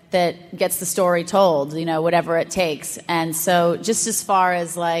gets the story told, whatever it takes. And so just as far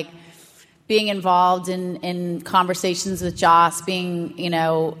as like being involved in conversations with Joss, being,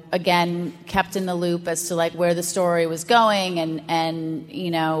 again, kept in the loop as to like where the story was going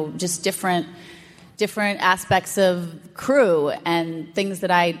and just different aspects of crew and things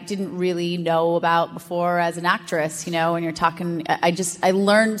that I didn't really know about before as an actress, when you're talking, I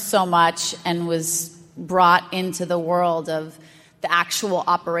learned so much and was brought into the world of the actual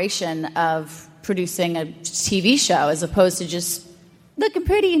operation of producing a TV show as opposed to just looking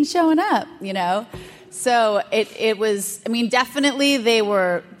pretty and showing up, So it was. I mean, definitely they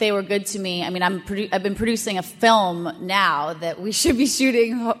were good to me. I mean, I've been producing a film now that we should be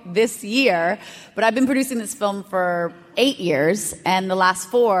shooting this year, but I've been producing this film for 8 years, and the last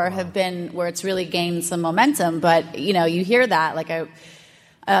 4 have been where it's really gained some momentum. But you hear that like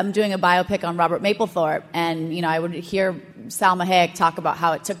I'm doing a biopic on Robert Mapplethorpe, and I would hear Salma Hayek talk about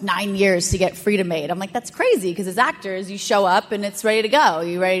how it took 9 years to get Frida made. I'm like, that's crazy because as actors, you show up and it's ready to go.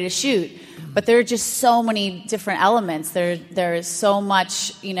 You're ready to shoot. But there are just so many different elements. There is so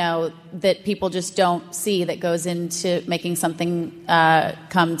much, that people just don't see that goes into making something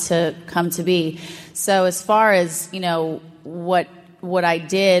come to be. So as far as what I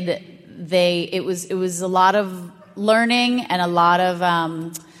did, it was a lot of learning and a lot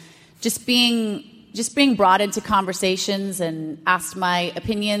of just being brought into conversations and asked my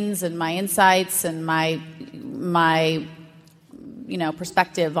opinions and my insights and my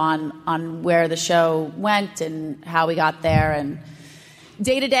perspective on where the show went and how we got there. And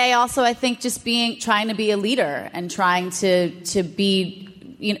day to day also, I think just trying to be a leader and trying to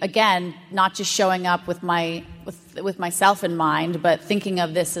be, again, not just showing up with myself in mind, but thinking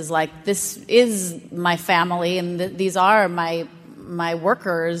of this as like, this is my family and these are my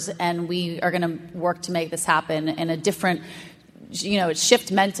workers, and we are going to work to make this happen in a different,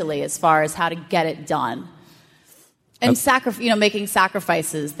 shift mentally as far as how to get it done. And making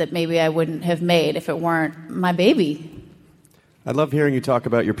sacrifices that maybe I wouldn't have made if it weren't my baby. I love hearing you talk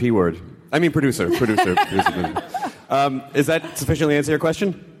about your P word. I mean producer. Is that sufficiently answer your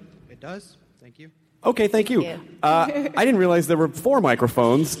question? It does. Thank you. Okay, thank you. I didn't realize there were 4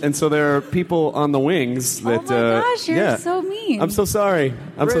 microphones, and so there are people on the wings that... Oh my gosh, you're so mean. I'm so sorry.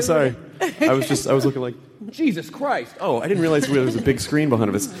 So sorry. I was looking like, Jesus Christ. Oh, I didn't realize there was a big screen behind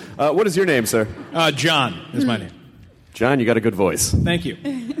of us. What is your name, sir? John is my name. John, you got a good voice. Thank you.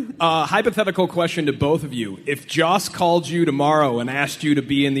 Hypothetical question to both of you. If Joss called you tomorrow and asked you to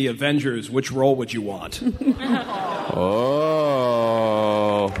be in the Avengers, which role would you want?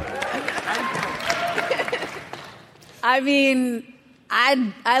 Oh. I mean,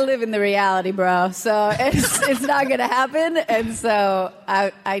 I live in the reality, bro, so it's not going to happen, and so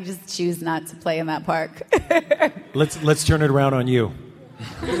I just choose not to play in that park. Let's turn it around on you.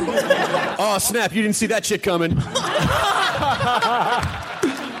 Oh, snap, you didn't see that shit coming.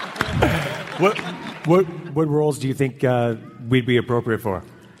 What roles do you think we'd be appropriate for?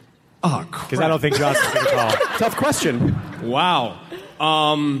 Oh, crap. Because I don't think Joss is going to call. Tough question. Wow.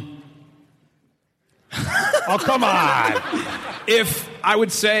 Oh, come on. If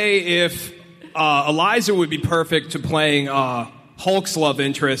Eliza would be perfect to playing Hulk's love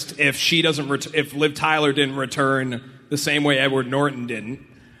interest if she doesn't if Liv Tyler didn't return the same way Edward Norton didn't.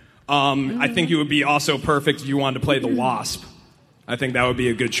 I think you would be also perfect if you wanted to play the Wasp. I think that would be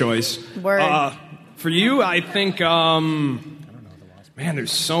a good choice. Word. For you, I think man,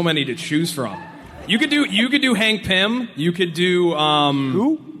 there's so many to choose from. You could do Hank Pym. You could do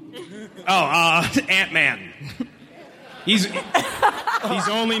who? Oh, Ant-Man. He's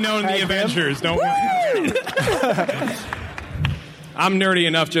only known in the Avengers. Don't worry. I'm nerdy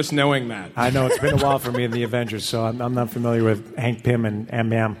enough just knowing that. I know, it's been a while for me in the Avengers, so I'm not familiar with Hank Pym and Am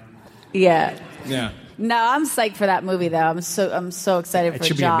Bam. Yeah. Yeah. No, I'm psyched for that movie though. I'm so excited for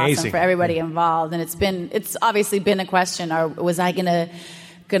should be Joss amazing. and for everybody involved. And it's obviously been a question: or was I gonna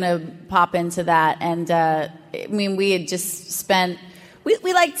pop into that? And I mean, we had just spent.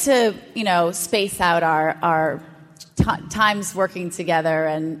 We like to space out our times working together,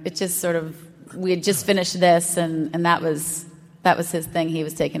 and it just sort of we had just finished this, and that was his thing. He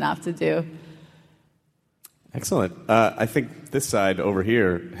was taken off to do. Excellent. I think this side over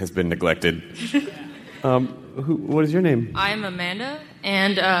here has been neglected. What is your name? I'm Amanda,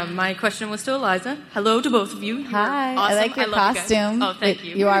 and my question was to Eliza. Hello to both of you. Hi. Awesome. I like your love costume. You guys. Oh, thank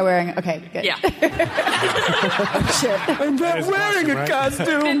you. You are wearing. Okay, good. Yeah. Sure. I'm not wearing a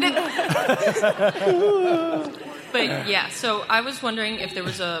costume. But yeah, so I was wondering if there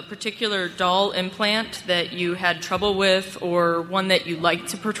was a particular doll implant that you had trouble with, or one that you liked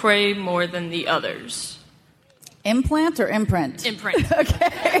to portray more than the others. Implant or imprint? Imprint.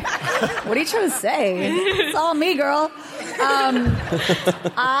 Okay. What are you trying to say? It's all me, girl.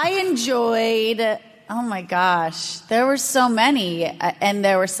 I enjoyed. Oh my gosh, there were so many, and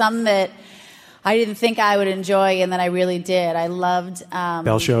there were some that I didn't think I would enjoy, and then I really did. I loved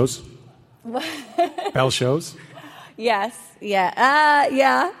Bell shows. Bell shows. Yes. Yeah.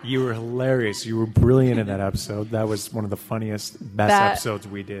 Yeah. You were hilarious. You were brilliant in that episode. That was one of the funniest, best episodes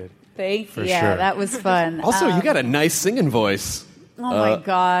we did. Thank you. For Yeah, sure. that was fun. Also, you got a nice singing voice. Oh my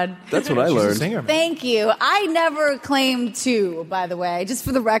God. That's what I She's a learned. singer, man. Thank you. I never claimed to, by the way, just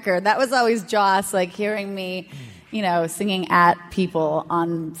for the record. That was always Joss, like hearing me, singing at people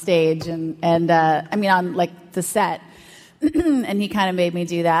on stage and I mean on like the set. And he kind of made me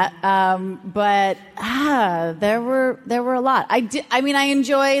do that. But there were a lot. I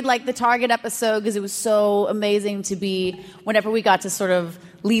enjoyed like the Target episode because it was so amazing to be whenever we got to sort of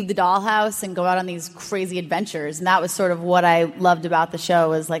leave the dollhouse and go out on these crazy adventures. And that was sort of what I loved about the show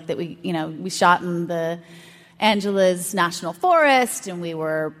was like that we shot in the Angela's National Forest and we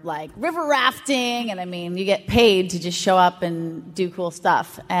were like river rafting. And I mean, you get paid to just show up and do cool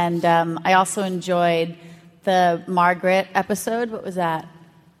stuff. And I also enjoyed the Margaret episode. What was that?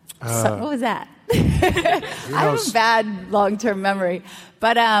 What was that? I have a bad long-term memory.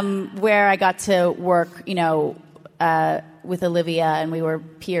 But where I got to work, with Olivia, and we were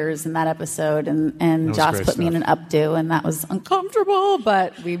peers in that episode, and Joss put me in an updo, and that was uncomfortable,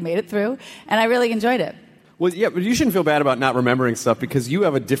 but we made it through, and I really enjoyed it. Well, yeah, but you shouldn't feel bad about not remembering stuff because you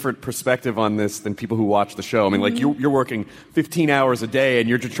have a different perspective on this than people who watch the show. I mean, like, you're working 15 hours a day, and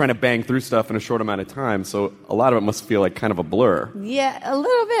you're just trying to bang through stuff in a short amount of time, so a lot of it must feel like kind of a blur. Yeah, a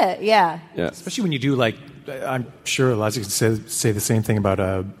little bit, yeah. Especially when you do, like, I'm sure Eliza can say the same thing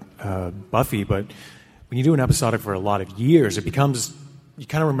about Buffy, but when you do an episodic for a lot of years, it becomes, you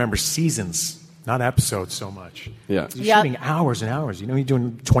kind of remember seasons, not episodes so much. Yeah. You're shooting hours and hours. You're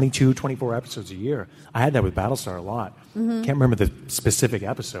doing 22, 24 episodes a year. I had that with Battlestar a lot. Can't remember the specific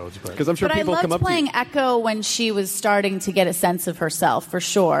episodes, but because I'm sure people come up to you. I loved playing Echo when she was starting to get a sense of herself, for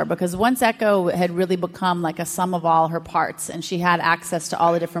sure. Because once Echo had really become like a sum of all her parts, and she had access to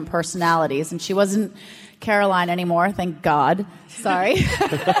all the different personalities, and she wasn't Caroline anymore, thank God. Sorry.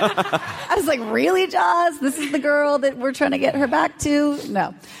 I was like, really, Joss? This is the girl that we're trying to get her back to?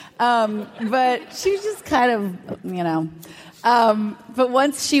 No. But she was just kind of, but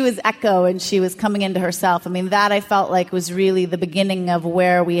once she was Echo and she was coming into herself, I mean, that I felt like was really the beginning of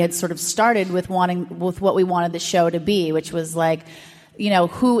where we had sort of started with what we wanted the show to be, which was like,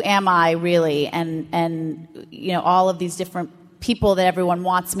 who am I really? And all of these different people that everyone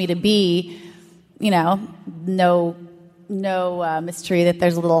wants me to be. No mystery that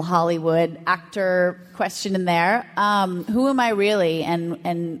there's a little Hollywood actor question in there. Who am I really,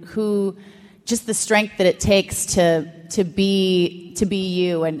 and who? Just the strength that it takes to be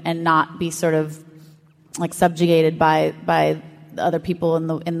you and not be sort of like subjugated by other people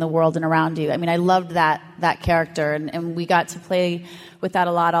in the world and around you. I mean, I loved that character, and we got to play with that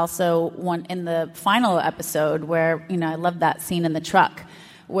a lot. Also, in the final episode where I loved that scene in the truck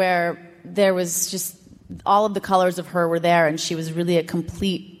where there was just all of the colors of her were there, and she was really a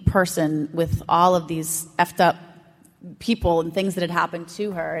complete person with all of these effed up people and things that had happened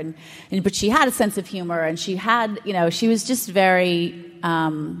to her, but she had a sense of humor, and she had, she was just very,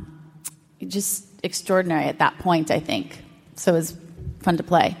 just extraordinary at that point, I think. So it was fun to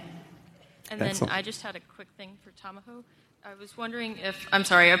play. And then I just had a quick thing for Tahmoh. I was wondering if, I'm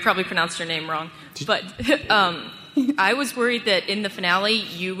sorry, I probably pronounced your name wrong, but I was worried that in the finale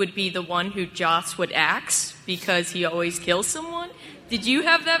you would be the one who Joss would axe because he always kills someone. Did you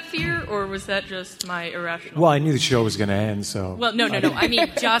have that fear, or was that just my irrational? Well, I knew the show was going to end, so... Well, no. I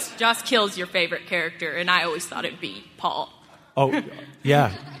mean, Joss kills your favorite character, and I always thought it'd be Paul. Oh,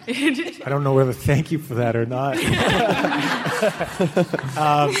 yeah. I don't know whether to thank you for that or not.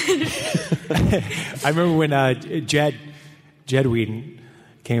 I remember when Jed Whedon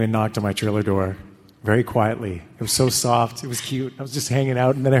came and knocked on my trailer door very quietly. It was so soft. It was cute. I was just hanging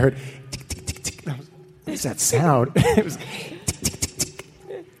out, and then I heard tick, tick, tick, tick. What is that sound? It was tick, tick, tick, tick.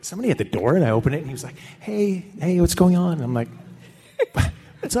 Somebody at the door, and I opened it, and he was like, hey, what's going on? And I'm like,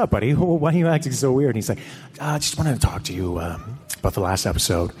 what's up, buddy? Why are you acting so weird? And he's like, I just wanted to talk to you about the last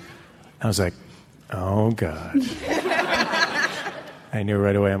episode. I was like, oh, God. I knew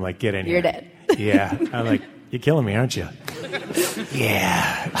right away. I'm like, get in here. You're dead. Yeah. I'm like, you're killing me, aren't you?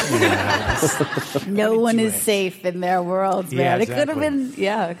 Yeah. No one is safe in their worlds, man. Yeah, It could have exactly.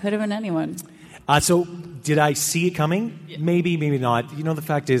 been, it could have been anyone. So did I see it coming? Maybe, maybe not. You know, the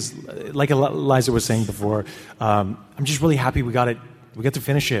fact is, like Eliza was saying before, I'm just really happy we got it. We got to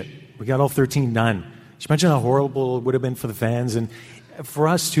finish it. We got all 13 done. Just imagine how horrible it would have been for the fans and for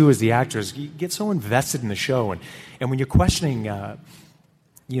us too as the actors. You get so invested in the show, and when you're questioning,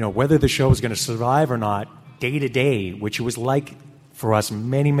 whether the show is going to survive or not day to day, which it was like for us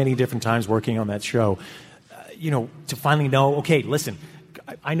many, many different times working on that show. To finally know, okay, listen.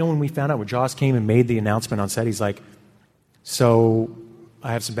 I know when we found out when Joss came and made the announcement on set, he's like, "So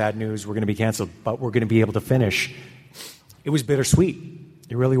I have some bad news. We're going to be canceled, but we're going to be able to finish." It was bittersweet.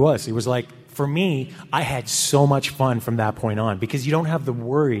 It really was. It was like, for me, I had so much fun from that point on because you don't have the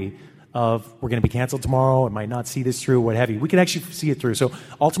worry of we're going to be canceled tomorrow, I might not see this through, what have you. We could actually see it through. So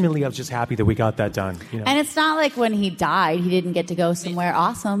ultimately, I was just happy that we got that done. And it's not like when he died, he didn't get to go somewhere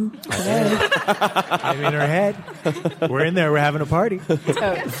awesome. I'm in her head. We're in there. We're having a party.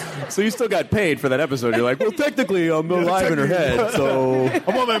 So you still got paid for that episode. You're like, well, technically, I'm alive in her head, so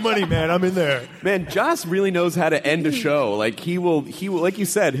I want my money, man. I'm in there. Man, Joss really knows how to end a show. Like he will, like you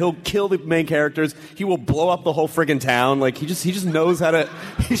said, he'll kill the main characters. He will blow up the whole friggin' town. Like he just knows how to.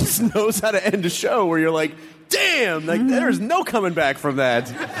 He just knows how to end a show where you're like, damn, like there's no coming back from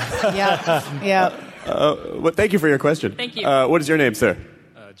that. Yeah. Well, thank you for your question. Thank you. What is your name, sir?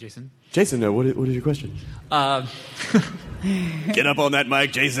 Jason. Jason, what is your question? Get up on that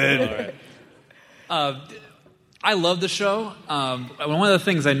mic, Jason. All right. I love the show. One of the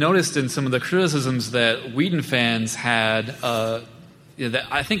things I noticed in some of the criticisms that Whedon fans had, that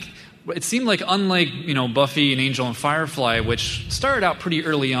I think it seemed like, unlike Buffy and Angel and Firefly, which started out pretty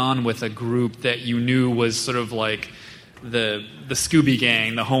early on with a group that you knew was sort of like the Scooby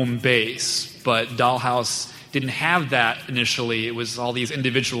Gang, the home base, but Dollhouse didn't have that initially. It was all these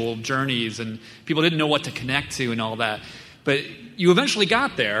individual journeys, and people didn't know what to connect to and all that. But you eventually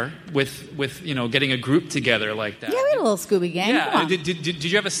got there with getting a group together like that. Yeah, we had a little Scooby Gang. Yeah. Did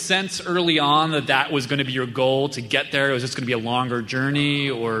you have a sense early on that was going to be your goal to get there? Was this going to be a longer journey,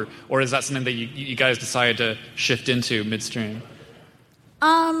 or is that something that you guys decided to shift into midstream?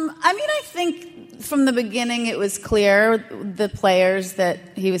 I think from the beginning it was clear the players that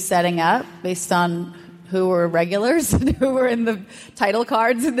he was setting up based on who were regulars and who were in the title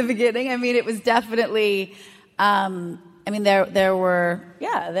cards in the beginning. I mean, it was definitely.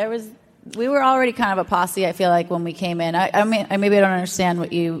 We were already kind of a posse, I feel like, when we came in. I maybe I don't understand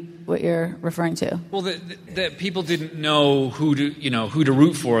what you're referring to. Well, that people didn't know who to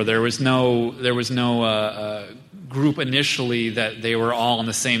root for. There was no group initially that they were all on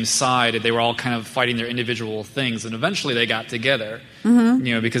the same side. They were all kind of fighting their individual things, and eventually they got together.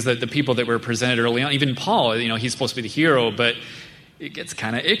 Mm-hmm. Because the people that were presented early on, even Paul, he's supposed to be the hero, but it gets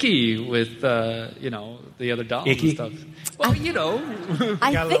kind of icky with the other dolls and stuff. Well, I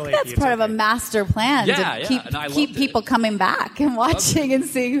think that's part of a master plan to keep people coming back and watching and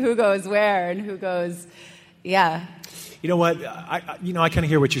seeing who goes where and who goes. Yeah. You know what? I kind of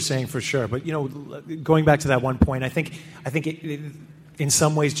hear what you're saying for sure. But going back to that one point, I think it, in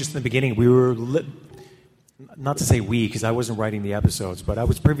some ways, just in the beginning, we were. Not to say we, because I wasn't writing the episodes, but I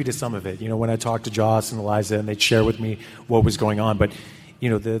was privy to some of it. When I talked to Joss and Eliza, and they'd share with me what was going on. But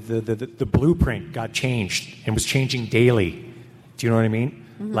the blueprint got changed and was changing daily. Do you know what I mean?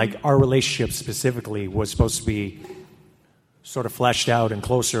 Mm-hmm. Like our relationship specifically was supposed to be sort of fleshed out and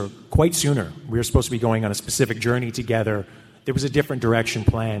closer quite sooner. We were supposed to be going on a specific journey together. There was a different direction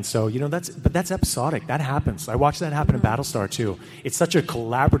planned. So that's episodic. That happens. I watched that happen in Battlestar too. It's such a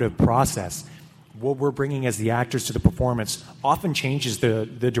collaborative process. What we're bringing as the actors to the performance often changes the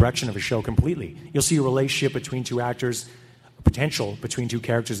direction of a show completely. You'll see a relationship between two actors, a potential between two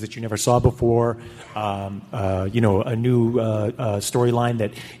characters that you never saw before, a new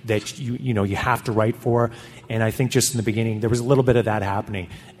storyline that you have to write for, And I think just in the beginning, there was a little bit of that happening.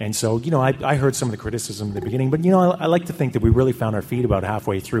 And so, I heard some of the criticism in the beginning, but, I like to think that we really found our feet about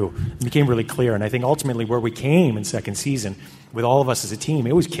halfway through. It became really clear. And I think ultimately where we came in second season, with all of us as a team,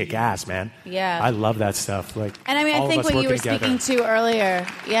 it was kick ass, man. Yeah. I love that stuff. And I mean, I think what you were speaking to earlier,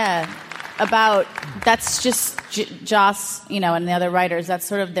 about that's just Joss, and the other writers, that's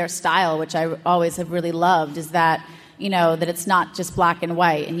sort of their style, which I always have really loved, is that, that it's not just black and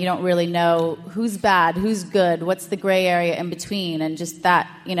white, and you don't really know who's bad, who's good, what's the gray area in between, and just that,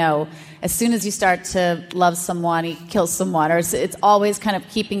 as soon as you start to love someone, he kills someone, or it's always kind of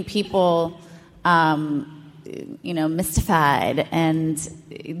keeping people, mystified and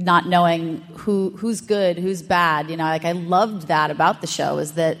not knowing who's good, who's bad. I loved that about the show,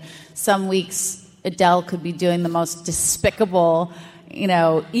 is that some weeks Adele could be doing the most despicable,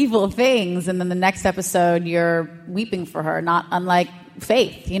 evil things, and then the next episode you're weeping for her, not unlike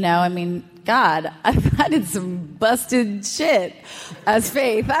Faith. I mean, God, I did some busted shit as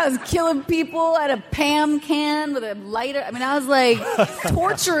Faith. I was killing people at a Pam can with a lighter. I mean, I was like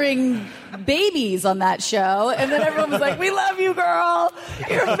torturing babies on that show, and then everyone was like, "We love you, girl.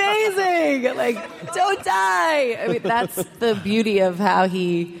 You're amazing. Like, don't die." I mean, that's the beauty of how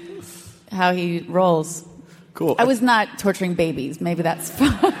he rolls. Cool. I was not torturing babies. Maybe that's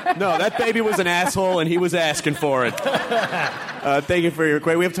fine. No, that baby was an asshole, and he was asking for it. Thank you for your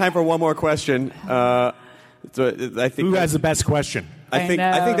question. We have time for one more question. I think who has the best question? I think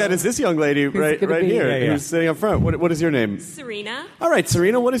that is this young lady right here who's sitting up front. What is your name? Serena. All right,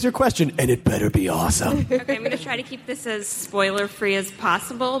 Serena, what is your question? And it better be awesome. Okay, I'm going to try to keep this as spoiler-free as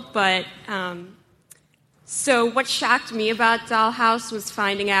possible, but so what shocked me about Dollhouse was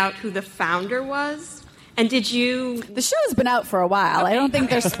finding out who the founder was. And did you... The show's been out for a while. Okay. I don't think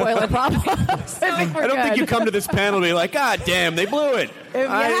there's spoiler problems. I don't think you come to this panel and be like, God damn, they blew it.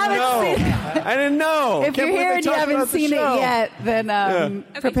 I didn't know. If you're here and you haven't seen it yet, then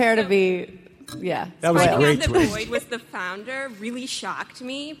prepare to be... Yeah. That was a great twist. That Boyd was the founder really shocked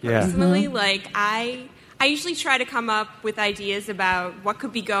me personally. Like, I usually try to come up with ideas about what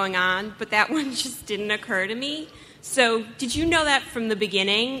could be going on, but that one just didn't occur to me. So, did you know that from the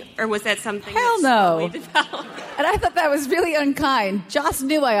beginning, or was that something that slowly developed? And I thought that was really unkind. Joss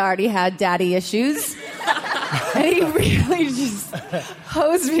knew I already had daddy issues, and he really just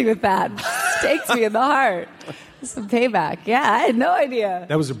hosed me with that. Stakes me in the heart. Some payback. Yeah, I had no idea.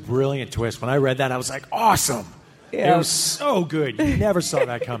 That was a brilliant twist. When I read that, I was like, awesome. Yeah. It was so good. You never saw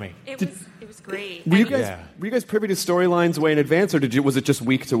that coming. It was great. Were you guys privy to storylines way in advance, or was it just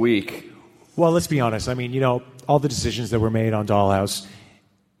week to week? Well, let's be honest. I mean, all the decisions that were made on Dollhouse,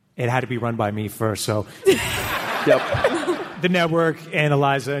 it had to be run by me first. So, the network and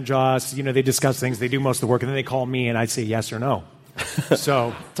Eliza and Joss, they discuss things, they do most of the work, and then they call me, and I'd say yes or no.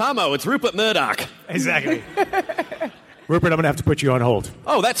 So, Tahmoh, it's Rupert Murdoch. Exactly. Rupert, I'm going to have to put you on hold.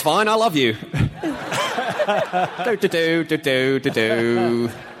 Oh, that's fine. I love you.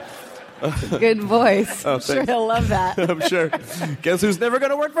 Good voice. I'm sure he'll love that. I'm sure. Guess who's never going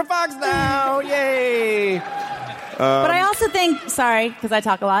to work for Fox now? Yay! But I also think, sorry, because I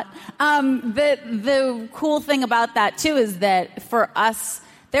talk a lot, the cool thing about that, too, is that for us,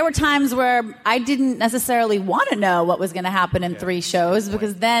 there were times where I didn't necessarily want to know what was going to happen in 3 shows,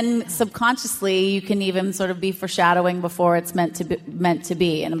 because then subconsciously you can even sort of be foreshadowing before it's meant to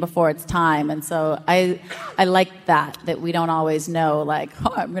be and before it's time. And so I like that we don't always know, like,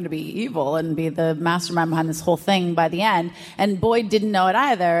 oh, I'm going to be evil and be the mastermind behind this whole thing by the end. And Boyd didn't know it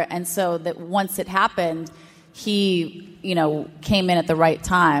either. And so that once it happened, he, came in at the right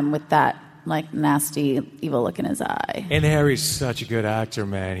time with that, like, nasty, evil look in his eye. And Harry's such a good actor,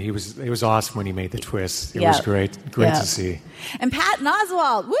 man. It was awesome when he made the twist. It was great to see. And Patton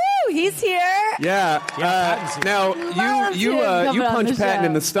Oswalt, woo, he's here. Yeah. Now you punch Patton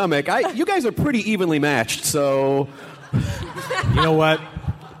in the stomach. You guys are pretty evenly matched, so. You know what?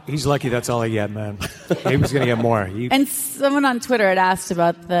 He's lucky that's all he get, man. He was going to get more. And someone on Twitter had asked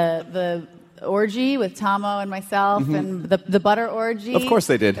about the orgy with Tahmoh and myself, and the butter orgy. Of course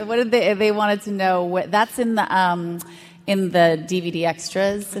they did. What did they wanted to know? That's in the DVD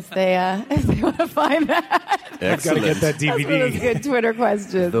extras. If they want to find that, I've got to get that DVD. That's one of those good Twitter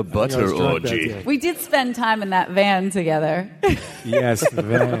questions. The butter orgy. We did spend time in that van together. Yes, the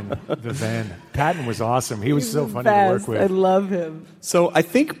van. Patton was awesome. He was so funny to work with. I love him. So I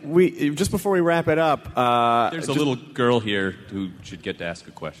think just before we wrap it up, there's a little girl here who should get to ask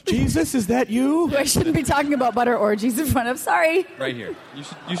a question. Jesus, is that you? I shouldn't be talking about butter orgies in front of. Sorry. Right here. You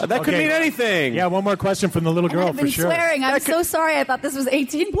should that could mean anything. Yeah, one more question from the little girl I've been for sure. Swearing. I'm so sorry. I thought this was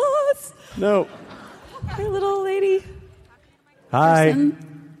 18 plus. No. Hi, little lady. Hi.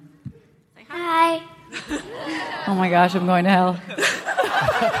 Person. Hi. Oh my gosh, I'm going to hell.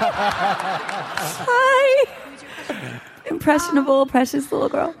 Hi. Impressionable, precious little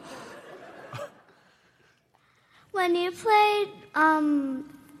girl. When you played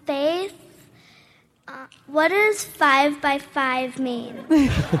Faith, what does 5 by 5 mean? Good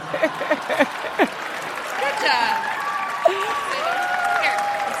job.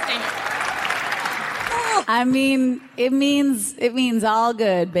 I mean, it means all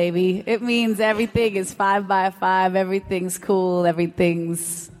good, baby. It means everything is 5 by 5. Everything's cool.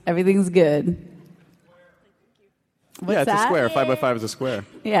 Everything's good. What's it's that? a square. 5 by 5 is a square.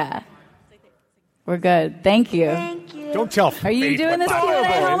 Yeah. We're good. Thank you. Thank you. Don't tell. Are you doing this Q&A,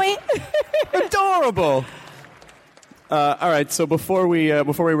 homie? Adorable. All right. So before we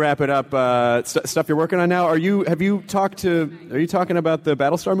wrap it up, stuff you're working on now. Are you talking about the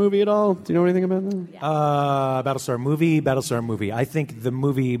Battlestar movie at all? Do you know anything about that? Battlestar movie. I think the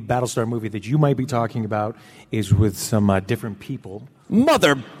movie Battlestar movie that you might be talking about is with some different people.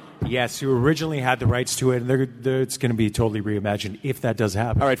 Yes, who originally had the rights to it, and it's going to be totally reimagined if that does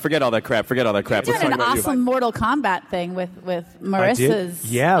happen. All right, forget all that crap. You did an awesome Mortal Kombat thing with Marissa's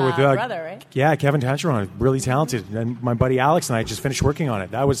brother, right? Yeah, Kevin Tancheron, really talented, and my buddy Alex and I just finished working on it.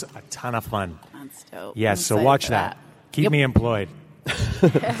 That was a ton of fun. That's dope. Yes, so watch that. Keep me employed.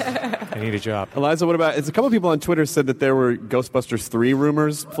 I need a job. Eliza, what about? A couple of people on Twitter said that there were Ghostbusters 3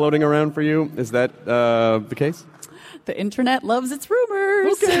 rumors floating around for you. Is that the case? The internet loves its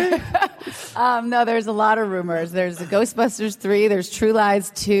rumors. Okay. No, there's a lot of rumors. There's a Ghostbusters 3. There's True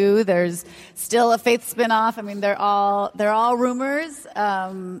Lies 2. There's still a Faith spinoff. I mean, they're all rumors,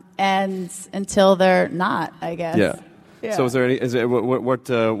 and until they're not, I guess. Yeah. So is there any? What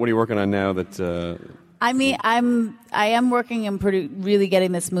are you working on now that? I mean, I am working and really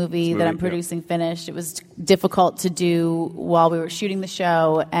getting this movie that I'm producing finished. It was difficult to do while we were shooting the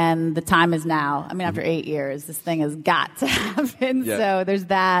show, and the time is now. I mean, after 8 years, this thing has got to happen. Yeah. So there's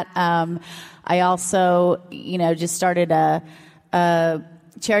that. I also, just started a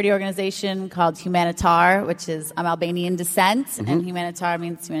charity organization called Humanitar, which is I'm Albanian descent, and Humanitar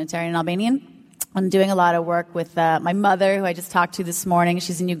means humanitarian Albanian. I'm doing a lot of work with my mother, who I just talked to this morning.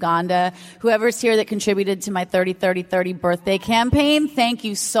 She's in Uganda. Whoever's here that contributed to my 30-30-30 birthday campaign, thank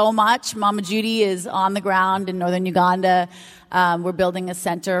you so much. Mama Judy is on the ground in northern Uganda. We're building a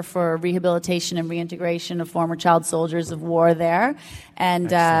center for rehabilitation and reintegration of former child soldiers of war there.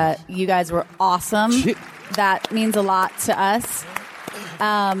 And you guys were awesome. That means a lot to us.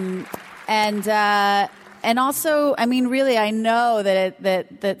 And also, I mean, really, I know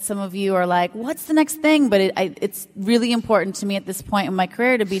that some of you are like, what's the next thing? But it's really important to me at this point in my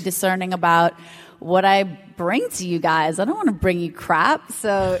career to be discerning about what I bring to you guys. I don't want to bring you crap.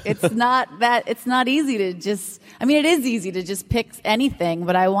 So it's not easy to just, I mean, it is easy to just pick anything,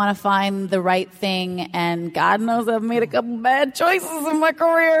 but I want to find the right thing. And God knows I've made a couple bad choices in my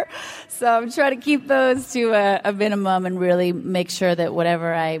career. So I'm trying to keep those to a minimum and really make sure that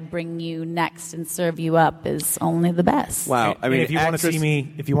whatever I bring you next and serve you up is only the best. Wow. I mean, if you want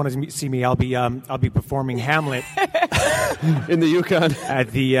to see me, I'll be performing Hamlet in the Yukon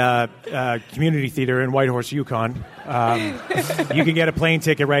at the community theater in Whitehorse, Yukon. You can get a plane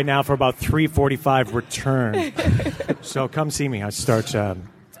ticket right now for about $3.45 return. So come see me. I start to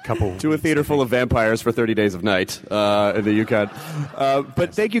a theater full of vampires for 30 days of night in the Yukon.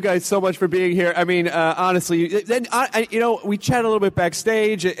 But thank you guys so much for being here. I mean, honestly, we chatted a little bit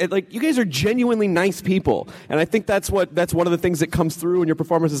backstage. You guys are genuinely nice people, and I think that's one of the things that comes through in your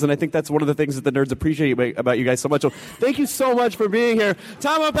performances, and I think that's one of the things that the nerds appreciate about you guys so much. So thank you so much for being here,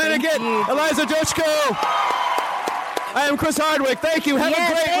 Tahmoh, Penikett, Eliza, Dushku. I am Chris Hardwick. Thank you. Have a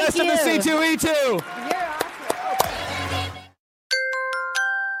great rest of the C2E2.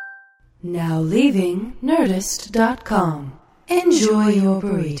 Now leaving Nerdist.com. Enjoy your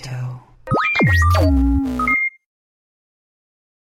burrito.